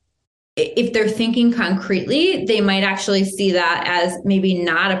if they're thinking concretely, they might actually see that as maybe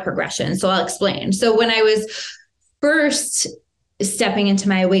not a progression. So I'll explain. So when I was first stepping into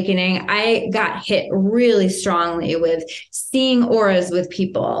my awakening, I got hit really strongly with seeing auras with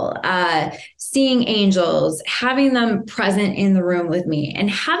people, seeing angels, having them present in the room with me,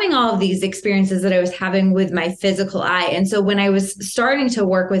 and having all of these experiences that I was having with my physical eye. And so when I was starting to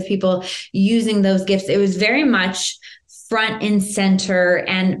work with people using those gifts, it was very much front and center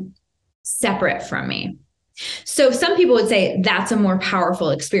and separate from me. So some people would say that's a more powerful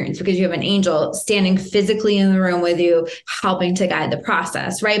experience because you have an angel standing physically in the room with you, helping to guide the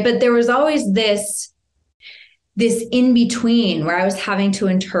process, right? But there was always this in between where I was having to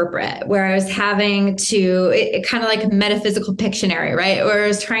interpret, where I was having to, it kind of like metaphysical Pictionary, right? Where I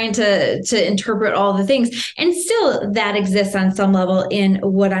was trying to interpret all the things. And still that exists on some level in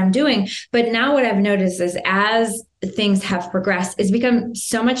what I'm doing. But now what I've noticed is as things have progressed, it's become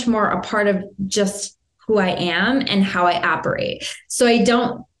so much more a part of just who I am and how I operate. So I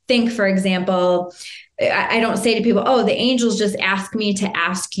don't think, for example, I don't say to people, oh, the angels just ask me to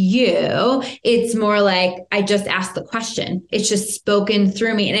ask you. It's more like I just ask the question. It's just spoken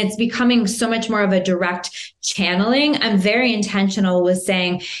through me. And it's becoming so much more of a direct channeling. I'm very intentional with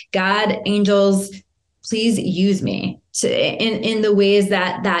saying, God, angels, please use me in the ways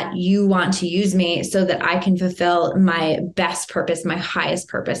that you want to use me so that I can fulfill my best purpose, my highest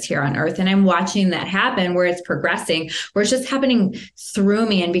purpose here on earth. And I'm watching that happen where it's progressing, where it's just happening through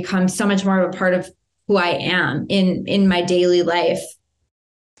me and becomes so much more of a part of who I am in my daily life.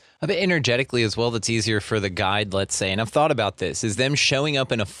 A bit energetically as well, that's easier for the guide, let's say. And I've thought about this, is them showing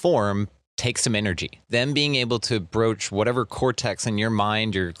up in a form takes some energy. Them being able to broach whatever cortex in your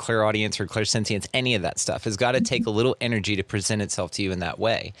mind, your clairaudience or clairsentience, any of that stuff has got to take a little energy to present itself to you in that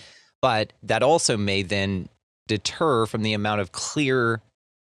way. But that also may then deter from the amount of clear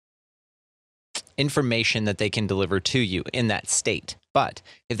information that they can deliver to you in that state. But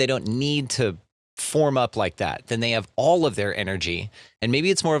if they don't need to form up like that, then they have all of their energy, and maybe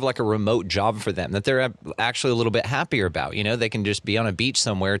it's more of like a remote job for them that they're actually a little bit happier about. You know, they can just be on a beach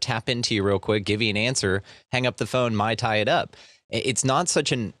somewhere, tap into you real quick, give you an answer, hang up the phone, Mai Tai it up. It's not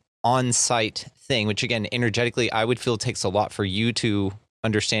such an on-site thing, which again, energetically, I would feel takes a lot for you to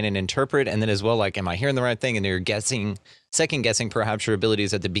understand and interpret. And then as well, like, am I hearing the right thing? And you're guessing, second guessing perhaps your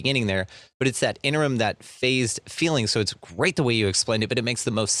abilities at the beginning there, but it's that interim, that phased feeling. So it's great the way you explained it, but it makes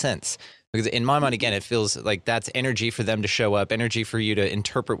the most sense. Because in my mind, again, it feels like that's energy for them to show up, energy for you to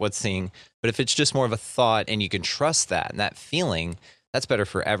interpret what's seeing. But if it's just more of a thought and you can trust that and that feeling, that's better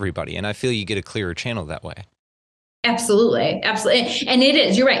for everybody. And I feel you get a clearer channel that way. Absolutely. Absolutely. And it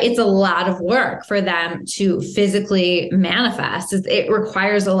is, you're right. It's a lot of work for them to physically manifest. It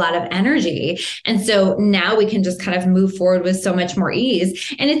requires a lot of energy. And so now we can just kind of move forward with so much more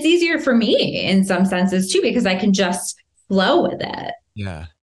ease. And it's easier for me in some senses too, because I can just flow with it. Yeah.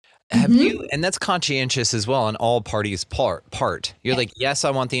 Have you, and that's conscientious as well on all parties' part. You're like, yes,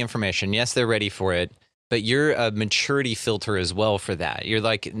 I want the information. Yes, they're ready for it. But you're a maturity filter as well for that. You're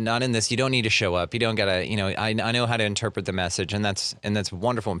like, not in this, you don't need to show up. You don't gotta, I know how to interpret the message, and that's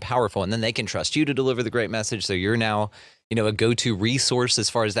wonderful and powerful. And then they can trust you to deliver the great message. So you're now, a go-to resource as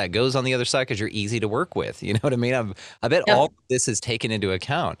far as that goes on the other side, because you're easy to work with. You know what I mean? I bet all of this is taken into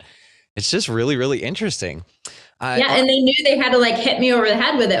account. It's just really, really interesting. And they knew they had to hit me over the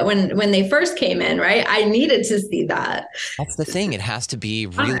head with it when they first came in, right? I needed to see that. That's the thing. It has to be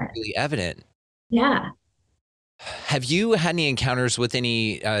really, really evident. Yeah. Have you had any encounters with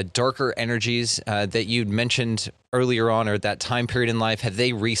any darker energies that you'd mentioned earlier on, or that time period in life? Have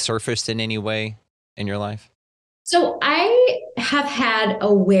they resurfaced in any way in your life? So I have had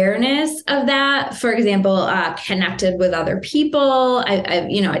awareness of that. For example, connected with other people, I've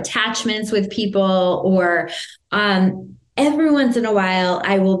attachments with people, or every once in a while,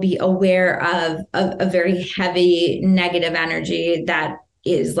 I will be aware of a very heavy negative energy that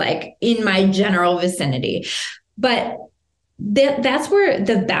is in my general vicinity. But that's where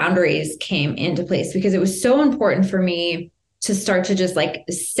the boundaries came into place, because it was so important for me to start to just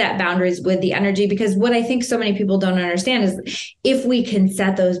set boundaries with the energy. Because what I think so many people don't understand is if we can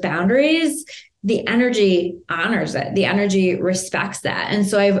set those boundaries, the energy honors it. The energy respects that. And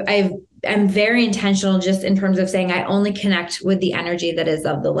so I'm very intentional just in terms of saying I only connect with the energy that is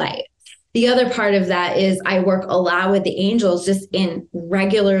of the light. The other part of that is I work a lot with the angels just in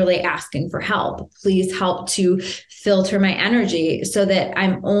regularly asking for help. Please help to filter my energy so that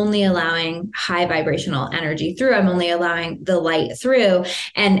I'm only allowing high vibrational energy through. I'm only allowing the light through.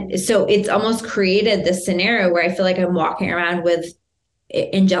 And so it's almost created this scenario where I feel like I'm walking around with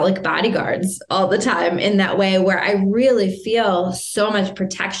angelic bodyguards all the time in that way, where I really feel so much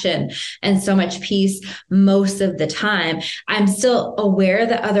protection and so much peace most of the time. I'm still aware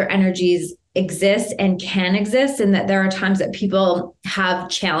that other energies exist and can exist, and that there are times that people have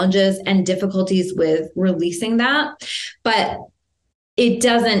challenges and difficulties with releasing that, but it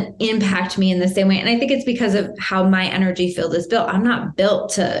doesn't impact me in the same way. And I think it's because of how my energy field is built. I'm not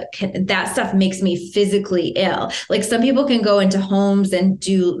built to, that stuff makes me physically ill. Like some people can go into homes and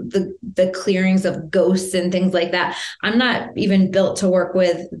do the clearings of ghosts and things like that. I'm not even built to work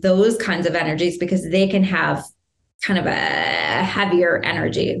with those kinds of energies, because they can have kind of a heavier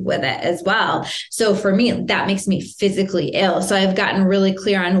energy with it as well. So for me, that makes me physically ill. So I've gotten really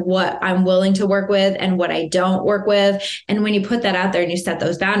clear on what I'm willing to work with and what I don't work with. And when you put that out there and you set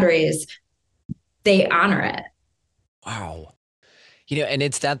those boundaries, they honor it. Wow. And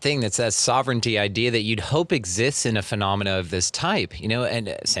it's that thing, that's that sovereignty idea that you'd hope exists in a phenomena of this type,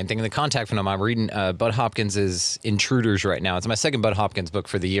 and same thing in the contact phenomenon. I'm reading Bud Hopkins's Intruders right now. It's my second Bud Hopkins book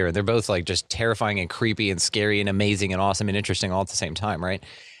for the year. And they're both like just terrifying and creepy and scary and amazing and awesome and interesting all at the same time, right?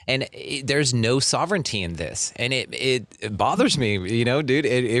 And there's no sovereignty in this. And it bothers me, dude,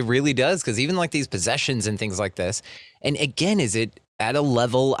 it really does. Because even like these possessions and things like this, and again, is it at a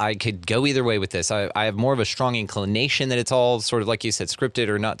level I could go either way with this. I have more of a strong inclination that it's all sort of, like you said, scripted,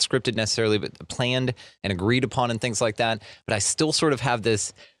 or not scripted necessarily, but planned and agreed upon and things like that. But I still sort of have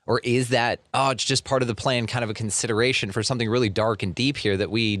this, or is that, it's just part of the plan, kind of a consideration for something really dark and deep here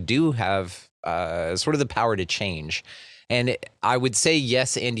that we do have sort of the power to change. And I would say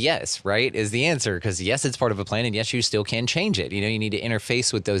yes and yes, right, is the answer. Because yes, it's part of a plan, and yes, you still can change it. You need to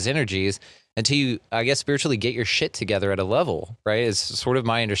interface with those energies until you, I guess, spiritually get your shit together at a level, right, is sort of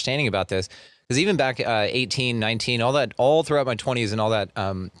my understanding about this. Because even back 18, 19, all throughout my 20s and all that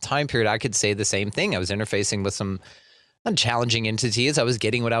time period, I could say the same thing. I was interfacing with some challenging entities. I was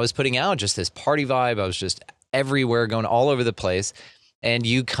getting what I was putting out, just this party vibe. I was just everywhere, going all over the place. And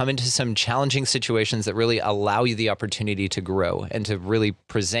you come into some challenging situations that really allow you the opportunity to grow and to really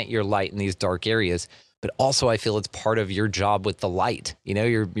present your light in these dark areas. But also, I feel it's part of your job with the light.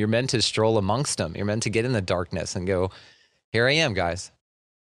 You're meant to stroll amongst them. You're meant to get in the darkness and go, here I am, guys.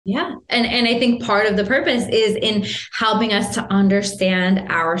 Yeah. And I think part of the purpose is in helping us to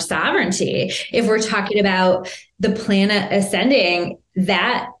understand our sovereignty. If we're talking about the planet ascending,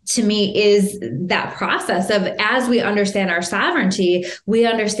 that to me is that process of, as we understand our sovereignty, we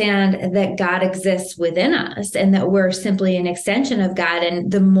understand that God exists within us and that we're simply an extension of God.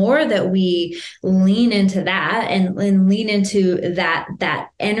 And the more that we lean into that and lean into that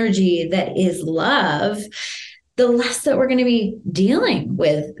energy that is love, the less that we're going to be dealing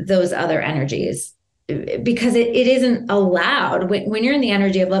with those other energies, because it isn't allowed. When you're in the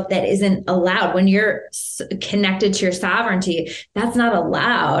energy of love, that isn't allowed. When you're connected to your sovereignty, that's not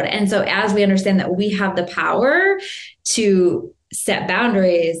allowed. And so as we understand that we have the power to set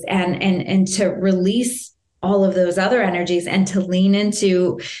boundaries and to release all of those other energies and to lean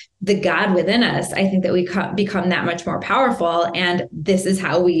into the God within us, I think that we become that much more powerful. And this is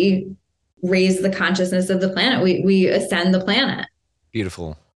how we raise the consciousness of the planet. We ascend the planet.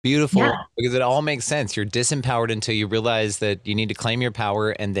 Beautiful. Beautiful. Yeah. Because it all makes sense. You're disempowered until you realize that you need to claim your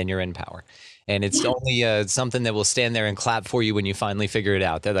power, and then you're in power. And it's only something that will stand there and clap for you when you finally figure it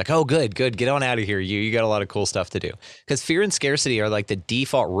out. They're like, oh, good, get on out of here. You got a lot of cool stuff to do. Because fear and scarcity are like the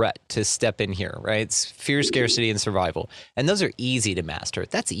default rut to step in here, right? It's fear, scarcity, and survival. And those are easy to master.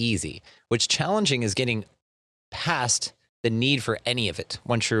 That's easy. What's challenging is getting past the need for any of it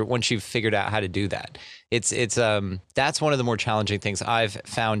once you've figured out how to do that. It's that's one of the more challenging things I've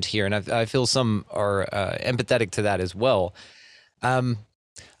found here, and I feel some are empathetic to that as well. I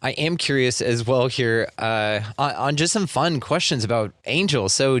am curious as well here on just some fun questions about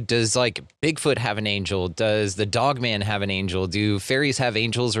angels. So does like Bigfoot have an angel? Does the Dogman have an angel? Do fairies have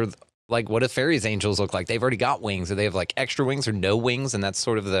angels? Or like, what do fairies' angels look like? They've already got wings. Or they have like extra wings or no wings? And that's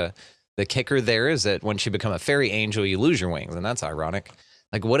sort of the kicker there, is that once you become a fairy angel, you lose your wings. And that's ironic.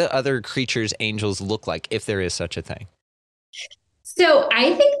 Like, what do other creatures' angels look like, if there is such a thing? So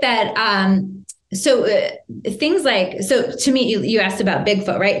I think that things like, so to me, you asked about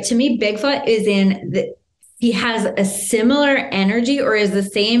Bigfoot, right? To me, Bigfoot is he has a similar energy, or is the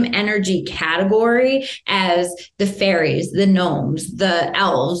same energy category as the fairies, the gnomes, the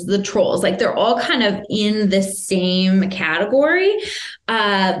elves, the trolls. Like, they're all kind of in the same category.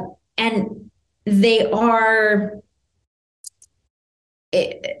 And they are,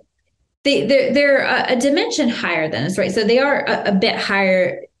 they're a dimension higher than us, right? So they are a bit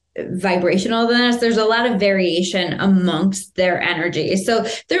higher vibrational than us. There's a lot of variation amongst their energy. So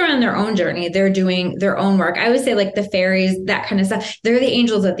they're on their own journey. They're doing their own work. I would say like the fairies, that kind of stuff, they're the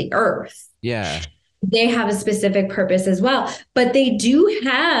angels of the earth. Yeah. They have a specific purpose as well, but they do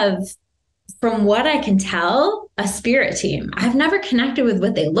have, from what I can tell, a spirit team. I've never connected with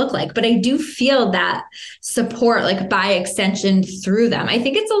what they look like, but I do feel that support, like by extension through them. I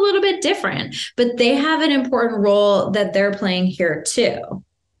think it's a little bit different, but they have an important role that they're playing here too.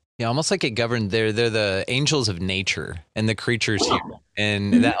 Yeah, almost like it governed. They're the angels of nature and the creatures here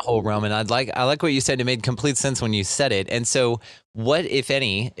and that whole realm. And I like what you said. It made complete sense when you said it. And so, what, if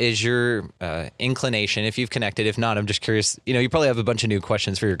any, is your inclination? If you've connected, if not, I'm just curious. You probably have a bunch of new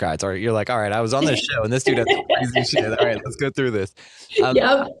questions for your guides. Or you're like, all right, I was on this show and this dude has crazy shit. All right, let's go through this.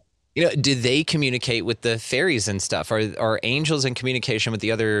 Yep. Do they communicate with the fairies and stuff? Are angels in communication with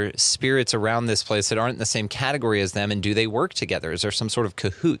the other spirits around this place that aren't in the same category as them? And do they work together? Is there some sort of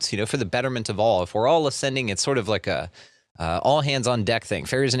cahoots, for the betterment of all? If we're all ascending, it's sort of like a all hands on deck thing.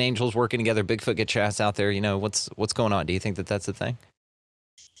 Fairies and angels working together. Bigfoot, get your ass out there. What's going on? Do you think that that's a thing?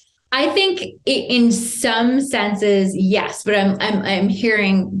 I think in some senses, yes, but I'm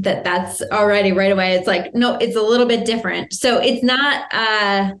hearing that that's already right away. It's like, no, it's a little bit different. So it's not,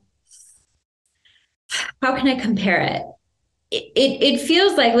 how can I compare it? It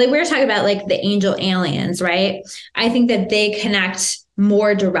feels like we were talking about like the angel aliens, right? I think that they connect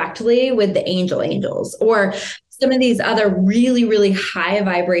more directly with the angels, or some of these other really, really high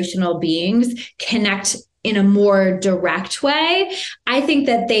vibrational beings connect in a more direct way. I think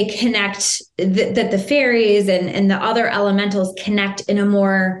that they connect, that the fairies and the other elementals connect in a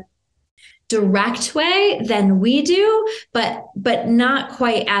more direct way than we do, but not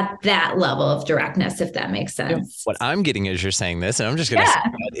quite at that level of directness, if that makes sense. What I'm getting as you're saying this, and I'm just going to say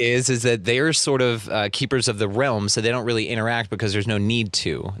that is that they're sort of keepers of the realm, so they don't really interact because there's no need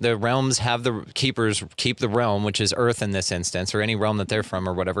to. The realms have the keepers keep the realm, which is Earth in this instance, or any realm that they're from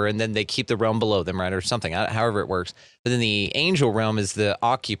or whatever, and then they keep the realm below them, right, or something, however it works. But then the angel realm is the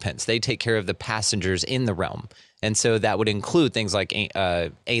occupants. They take care of the passengers in the realm. And so that would include things like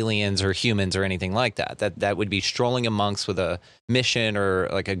aliens or humans or anything like that. That would be strolling amongst with a mission or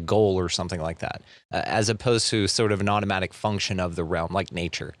like a goal or something like that, as opposed to sort of an automatic function of the realm, like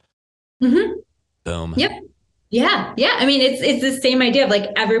nature. Mm-hmm. Boom. Yep. Yeah. Yeah. I mean, it's the same idea of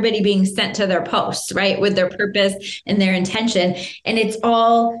like everybody being sent to their posts, right, with their purpose and their intention. And it's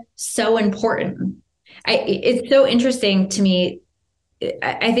all so important. It's so interesting to me.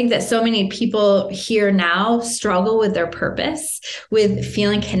 I think that so many people here now struggle with their purpose, with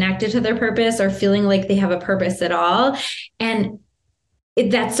feeling connected to their purpose or feeling like they have a purpose at all. And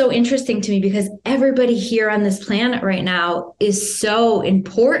that's so interesting to me because everybody here on this planet right now is so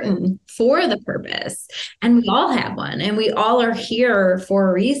important for the purpose. And we all have one, and we all are here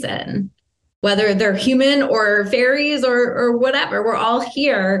for a reason. Whether they're human or fairies or whatever, we're all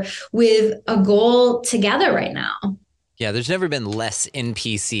here with a goal together right now. Yeah, there's never been less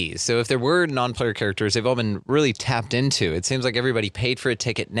NPCs. So if there were non-player characters, they've all been really tapped into. It seems like everybody paid for a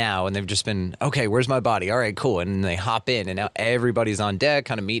ticket now, and they've just been, okay, where's my body? All right, cool. And they hop in, and now everybody's on deck,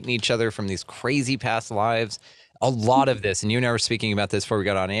 kind of meeting each other from these crazy past lives. A lot of this, and you and I were speaking about this before we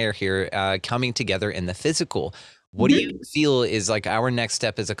got on air here, coming together in the physical. What do you feel is like our next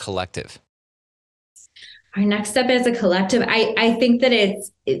step as a collective? Our next step as a collective, I think that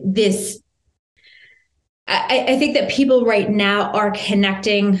it's this. I think that people right now are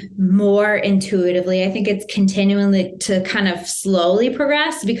connecting more intuitively. I think it's continuing to kind of slowly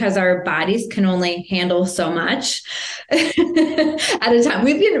progress because our bodies can only handle so much at a time.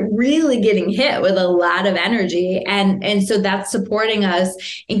 We've been really getting hit with a lot of energy. And so that's supporting us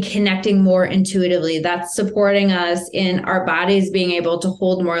in connecting more intuitively. That's supporting us in our bodies being able to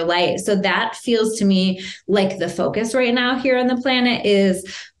hold more light. So that feels to me like the focus right now here on the planet is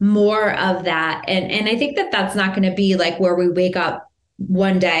more of that. And I think that that's not going to be like where we wake up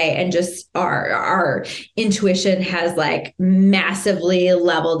one day and just our intuition has like massively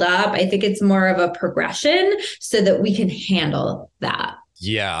leveled up. I think it's more of a progression so that we can handle that.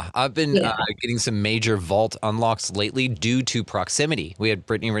 Yeah, I've been getting some major vault unlocks lately due to proximity. We had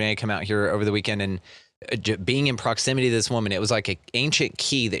Brittany Renee come out here over the weekend, and being in proximity to this woman, it was like an ancient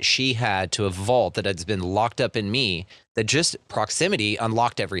key that she had to a vault that has been locked up in me, that just proximity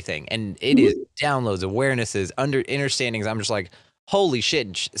unlocked everything. And it is downloads, awarenesses, understandings. I'm just like, holy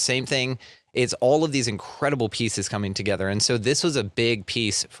shit. Same thing. It's all of these incredible pieces coming together. And so this was a big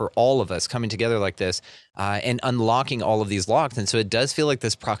piece for all of us coming together like this and unlocking all of these locks. And so it does feel like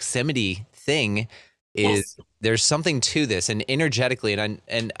this proximity thing is there's something to this, and energetically,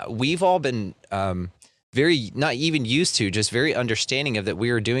 and we've all been very not even used to, just very understanding of that we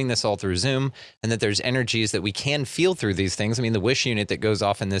are doing this all through Zoom and that there's energies that we can feel through these things. I mean, the wish unit that goes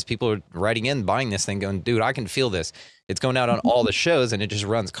off in this, people are writing in, buying this thing going, dude, I can feel this. It's going out on all the shows and it just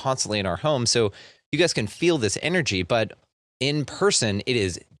runs constantly in our home. So you guys can feel this energy, but in person, it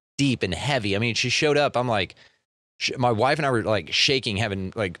is deep and heavy. I mean, she showed up. I'm like, my wife and I were like shaking,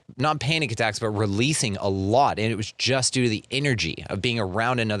 having like not panic attacks, but releasing a lot. And it was just due to the energy of being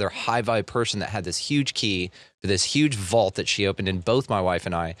around another high vibe person that had this huge key for this huge vault that she opened in both my wife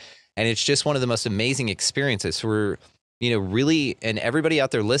and I. And it's just one of the most amazing experiences. So we're, really, and everybody out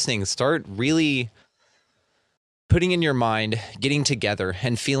there listening, start really putting in your mind, getting together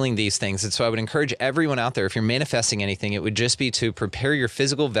and feeling these things. And so I would encourage everyone out there, if you're manifesting anything, it would just be to prepare your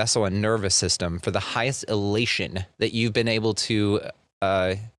physical vessel and nervous system for the highest elation that you've been able to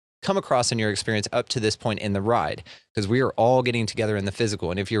come across in your experience up to this point in the ride, because we are all getting together in the physical.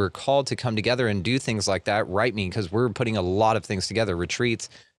 And if you're called to come together and do things like that, write me, because we're putting a lot of things together, retreats,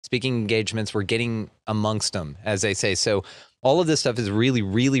 speaking engagements, we're getting amongst them, as they say. So all of this stuff is really,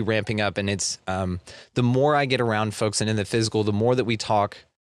 really ramping up. And it's the more I get around folks and in the physical, the more that we talk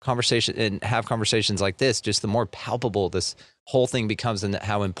conversation and have conversations like this, just the more palpable this whole thing becomes and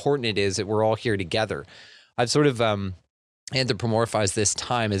how important it is that we're all here together. I've sort of anthropomorphized this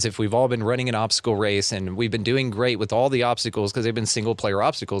time as if we've all been running an obstacle race and we've been doing great with all the obstacles because they've been single player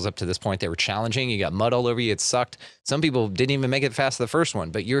obstacles up to this point. They were challenging. You got mud all over you. It sucked. Some people didn't even make it past the first one,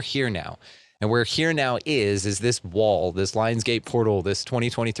 but you're here now. And where here now is this wall, this Lionsgate portal, this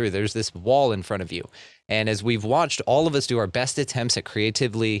 2023, there's this wall in front of you. And as we've watched all of us do our best attempts at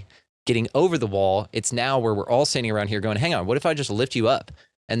creatively getting over the wall, it's now where we're all standing around here going, hang on, what if I just lift you up?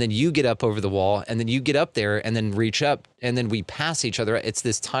 And then you get up over the wall and then you get up there and then reach up and then we pass each other. It's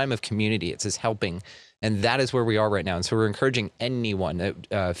this time of community. It's this helping. And that is where we are right now. And so we're encouraging anyone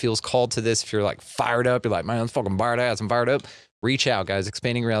that feels called to this. If you're like fired up, you're like, man, I'm fucking fired ass, I'm fired up. Reach out, guys,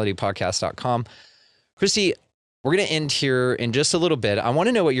 expandingrealitypodcast.com. Christy, we're going to end here in just a little bit. I want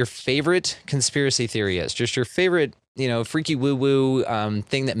to know what your favorite conspiracy theory is. Just your favorite, freaky woo-woo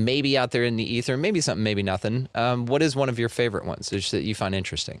thing that may be out there in the ether. Maybe something, maybe nothing. What is one of your favorite ones that you find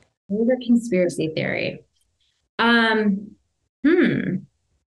interesting? Favorite conspiracy theory? I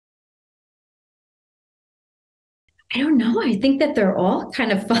don't know. I think that they're all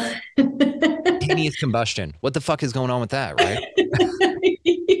kind of fun. Spontaneous combustion. What the fuck is going on with that, right?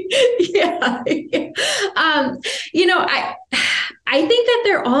 Yeah. I think that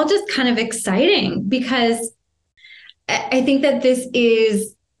they're all just kind of exciting because I think that this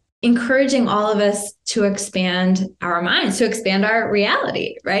is encouraging all of us to expand our minds, to expand our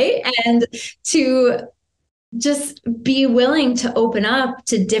reality, right? And to just be willing to open up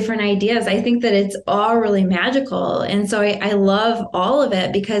to different ideas. I think that it's all really magical. And so I love all of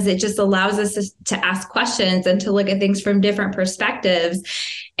it because it just allows us to ask questions and to look at things from different perspectives.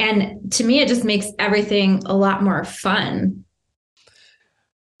 And to me, it just makes everything a lot more fun.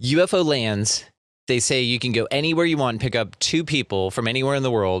 UFO lands, they say you can go anywhere you want and pick up two people from anywhere in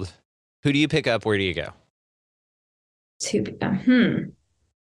the world. Who do you pick up? Where do you go?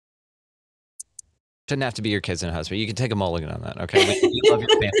 Doesn't have to be your kids and husband. You can take a mulligan on that. Okay. You love your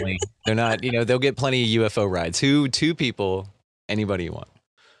family. They're not, they'll get plenty of UFO rides. Two people, anybody you want.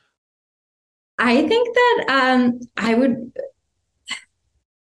 I think that I would,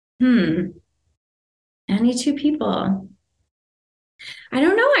 any two people. I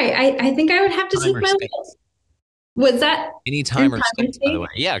don't know. I think I would have to take my wheels. Was that any time or space, by the way?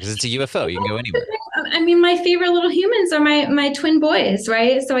 Yeah, because it's a UFO. You can go anywhere. I mean, my favorite little humans are my twin boys,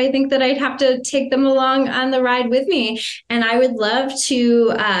 right? So I think that I'd have to take them along on the ride with me. And I would love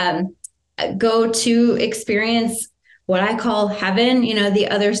to go to experience what I call heaven, the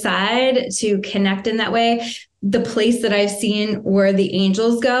other side, to connect in that way. The place that I've seen where the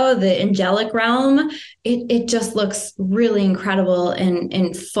angels go, the angelic realm, it just looks really incredible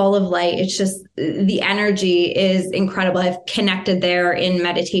and full of light. It's just, the energy is incredible. I've connected there in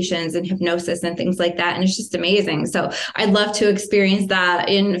meditations and hypnosis and things like that. And it's just amazing. So I'd love to experience that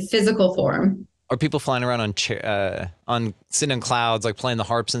in physical form. Are people flying around on sitting on clouds, like playing the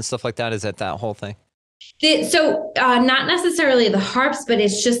harps and stuff like that? Is that whole thing? So not necessarily the harps, but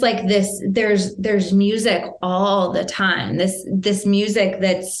it's just like this, there's music all the time. This music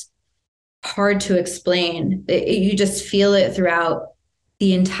that's hard to explain. You just feel it throughout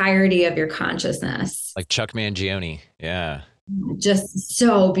the entirety of your consciousness. Like Chuck Mangione. Yeah. Just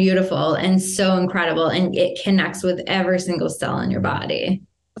so beautiful and so incredible. And it connects with every single cell in your body.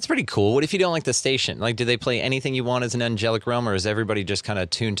 That's pretty cool. What if you don't like the station? Like, do they play anything you want as an angelic realm, or is everybody just kind of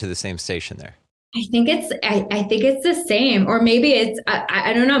tuned to the same station there? I think it's the same, or maybe it's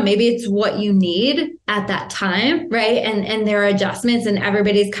I don't know, maybe it's what you need at that time, right? And there are adjustments, and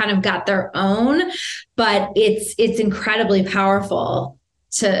everybody's kind of got their own, but it's incredibly powerful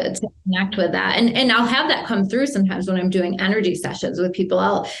to connect with that. And I'll have that come through sometimes when I'm doing energy sessions with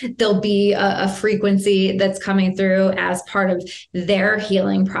people. There'll be a frequency that's coming through as part of their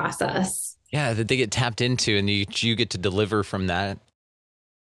healing process. Yeah, that they get tapped into, and you get to deliver from that.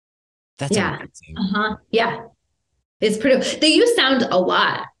 That's amazing. Yeah, it's pretty. They use sound a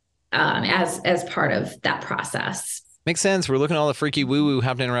lot as part of that process. Makes sense. We're looking at all the freaky woo-woo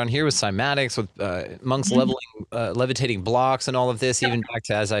happening around here with cymatics, with monks levitating blocks and all of this, even back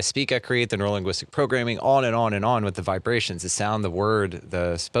to as I speak, I create the neurolinguistic programming, on and on with the vibrations, the sound, the word,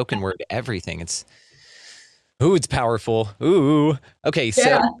 the spoken word, everything. It's powerful. Ooh. Okay,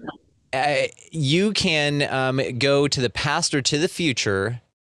 so you can go to the past or to the future.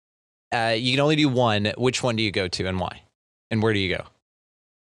 You can only do one. Which one do you go to, and why? And where do you go?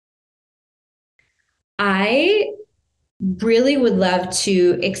 I really would love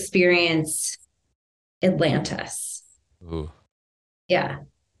to experience Atlantis. Ooh. Yeah.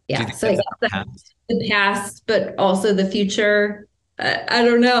 So I guess the past, but also the future. I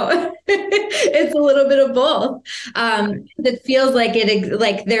don't know. It's a little bit of both. It feels like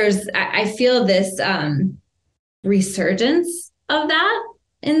I feel this resurgence of that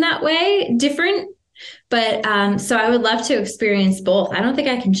in that way, different. But so I would love to experience both. I don't think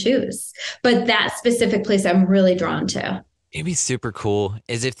I can choose, but that specific place I'm really drawn to. It'd be super cool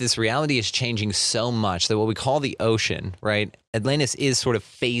is if this reality is changing so much that what we call the ocean, right? Atlantis is sort of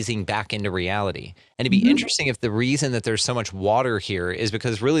phasing back into reality. And it'd be interesting if the reason that there's so much water here is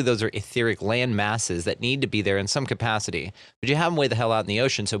because really those are etheric land masses that need to be there in some capacity. But you have them way the hell out in the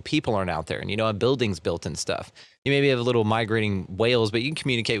ocean so people aren't out there and you don't have buildings built and stuff. You maybe have little migrating whales, but you can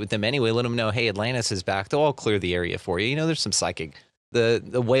communicate with them anyway. Let them know, hey, Atlantis is back. They'll all clear the area for you. You know, there's some psychic.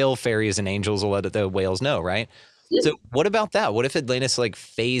 The whale fairies and angels will let the whales know, right? So what about that? What if Atlantis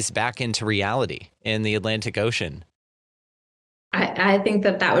phased back into reality in the Atlantic Ocean? I think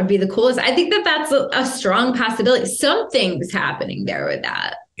that would be the coolest. I think that's a strong possibility. Something's happening there with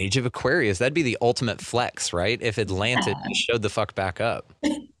that. Age of Aquarius. That'd be the ultimate flex, right? If Atlantis showed the fuck back up.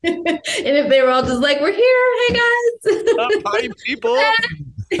 And if they were all just like, we're here. Hey, guys. Party people.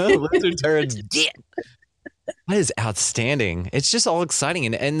 Lizard turds. Get. That is outstanding. It's just all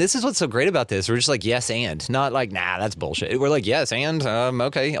exciting. And this is what's so great about this. We're just like, yes, and not like, nah, that's bullshit. We're like, yes, and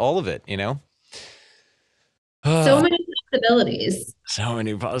okay, all of it, you know? So many possibilities. So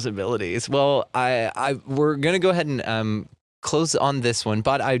many possibilities. Well, we're going to go ahead and close on this one,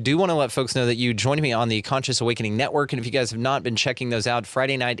 but I do want to let folks know that you joined me on the Conscious Awakening Network. And if you guys have not been checking those out,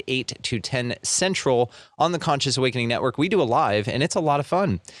 Friday night, 8 to 10 Central on the Conscious Awakening Network, we do a live and it's a lot of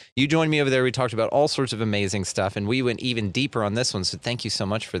fun. You joined me over there. We talked about all sorts of amazing stuff and we went even deeper on this one. So thank you so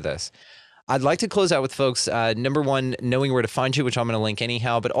much for this. I'd like to close out with folks, number one, knowing where to find you, which I'm going to link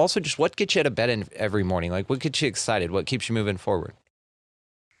anyhow, but also just what gets you out of bed every morning? Like what gets you excited? What keeps you moving forward?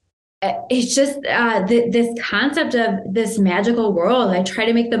 It's just this concept of this magical world. I try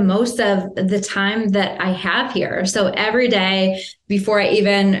to make the most of the time that I have here. So every day before I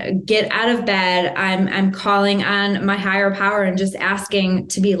even get out of bed, I'm calling on my higher power and just asking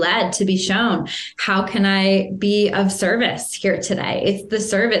to be led, to be shown. How can I be of service here today? It's the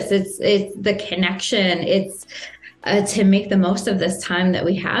service. It's the connection. It's to make the most of this time that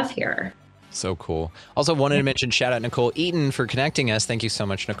we have here. So cool. Also wanted to mention, shout out Nicole Eaton for connecting us. Thank you so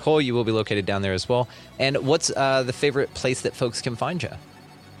much, Nicole. You will be located down there as well. And what's the favorite place that folks can find you?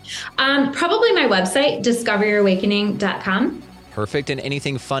 Probably my website, discoveryourawakening.com. Perfect. And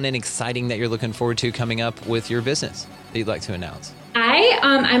anything fun and exciting that you're looking forward to coming up with your business that you'd like to announce?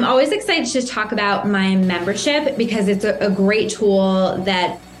 I'm always excited to talk about my membership because it's a great tool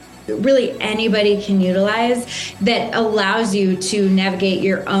that really anybody can utilize that allows you to navigate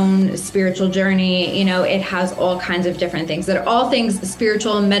your own spiritual journey. You know, it has all kinds of different things that are all things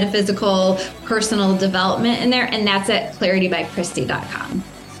spiritual, metaphysical, personal development in there. And that's at claritybychristy.com.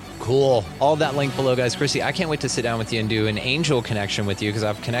 Cool. All that link below, guys. Christy, I can't wait to sit down with you and do an angel connection with you because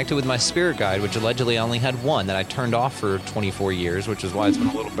I've connected with my spirit guide, which allegedly I only had one that I turned off for 24 years, which is why it's been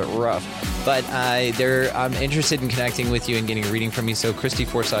a little bit rough. But I'm interested in connecting with you and getting a reading from you. So Christy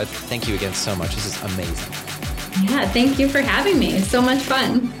Forsythe, thank you again so much. This is amazing. Yeah, thank you for having me. It's so much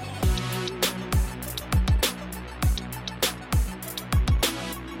fun.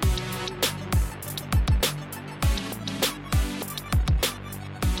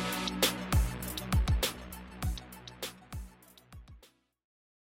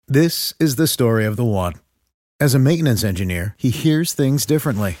 This is the story of the one. As a maintenance engineer, he hears things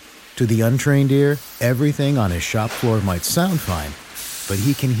differently. To the untrained ear, everything on his shop floor might sound fine, but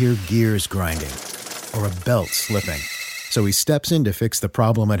he can hear gears grinding or a belt slipping. So he steps in to fix the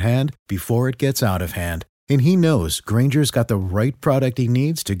problem at hand before it gets out of hand. And he knows Grainger's got the right product he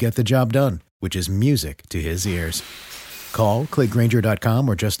needs to get the job done, which is music to his ears. Call, click Grainger.com,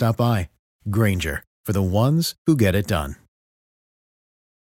 or just stop by. Grainger, for the ones who get it done.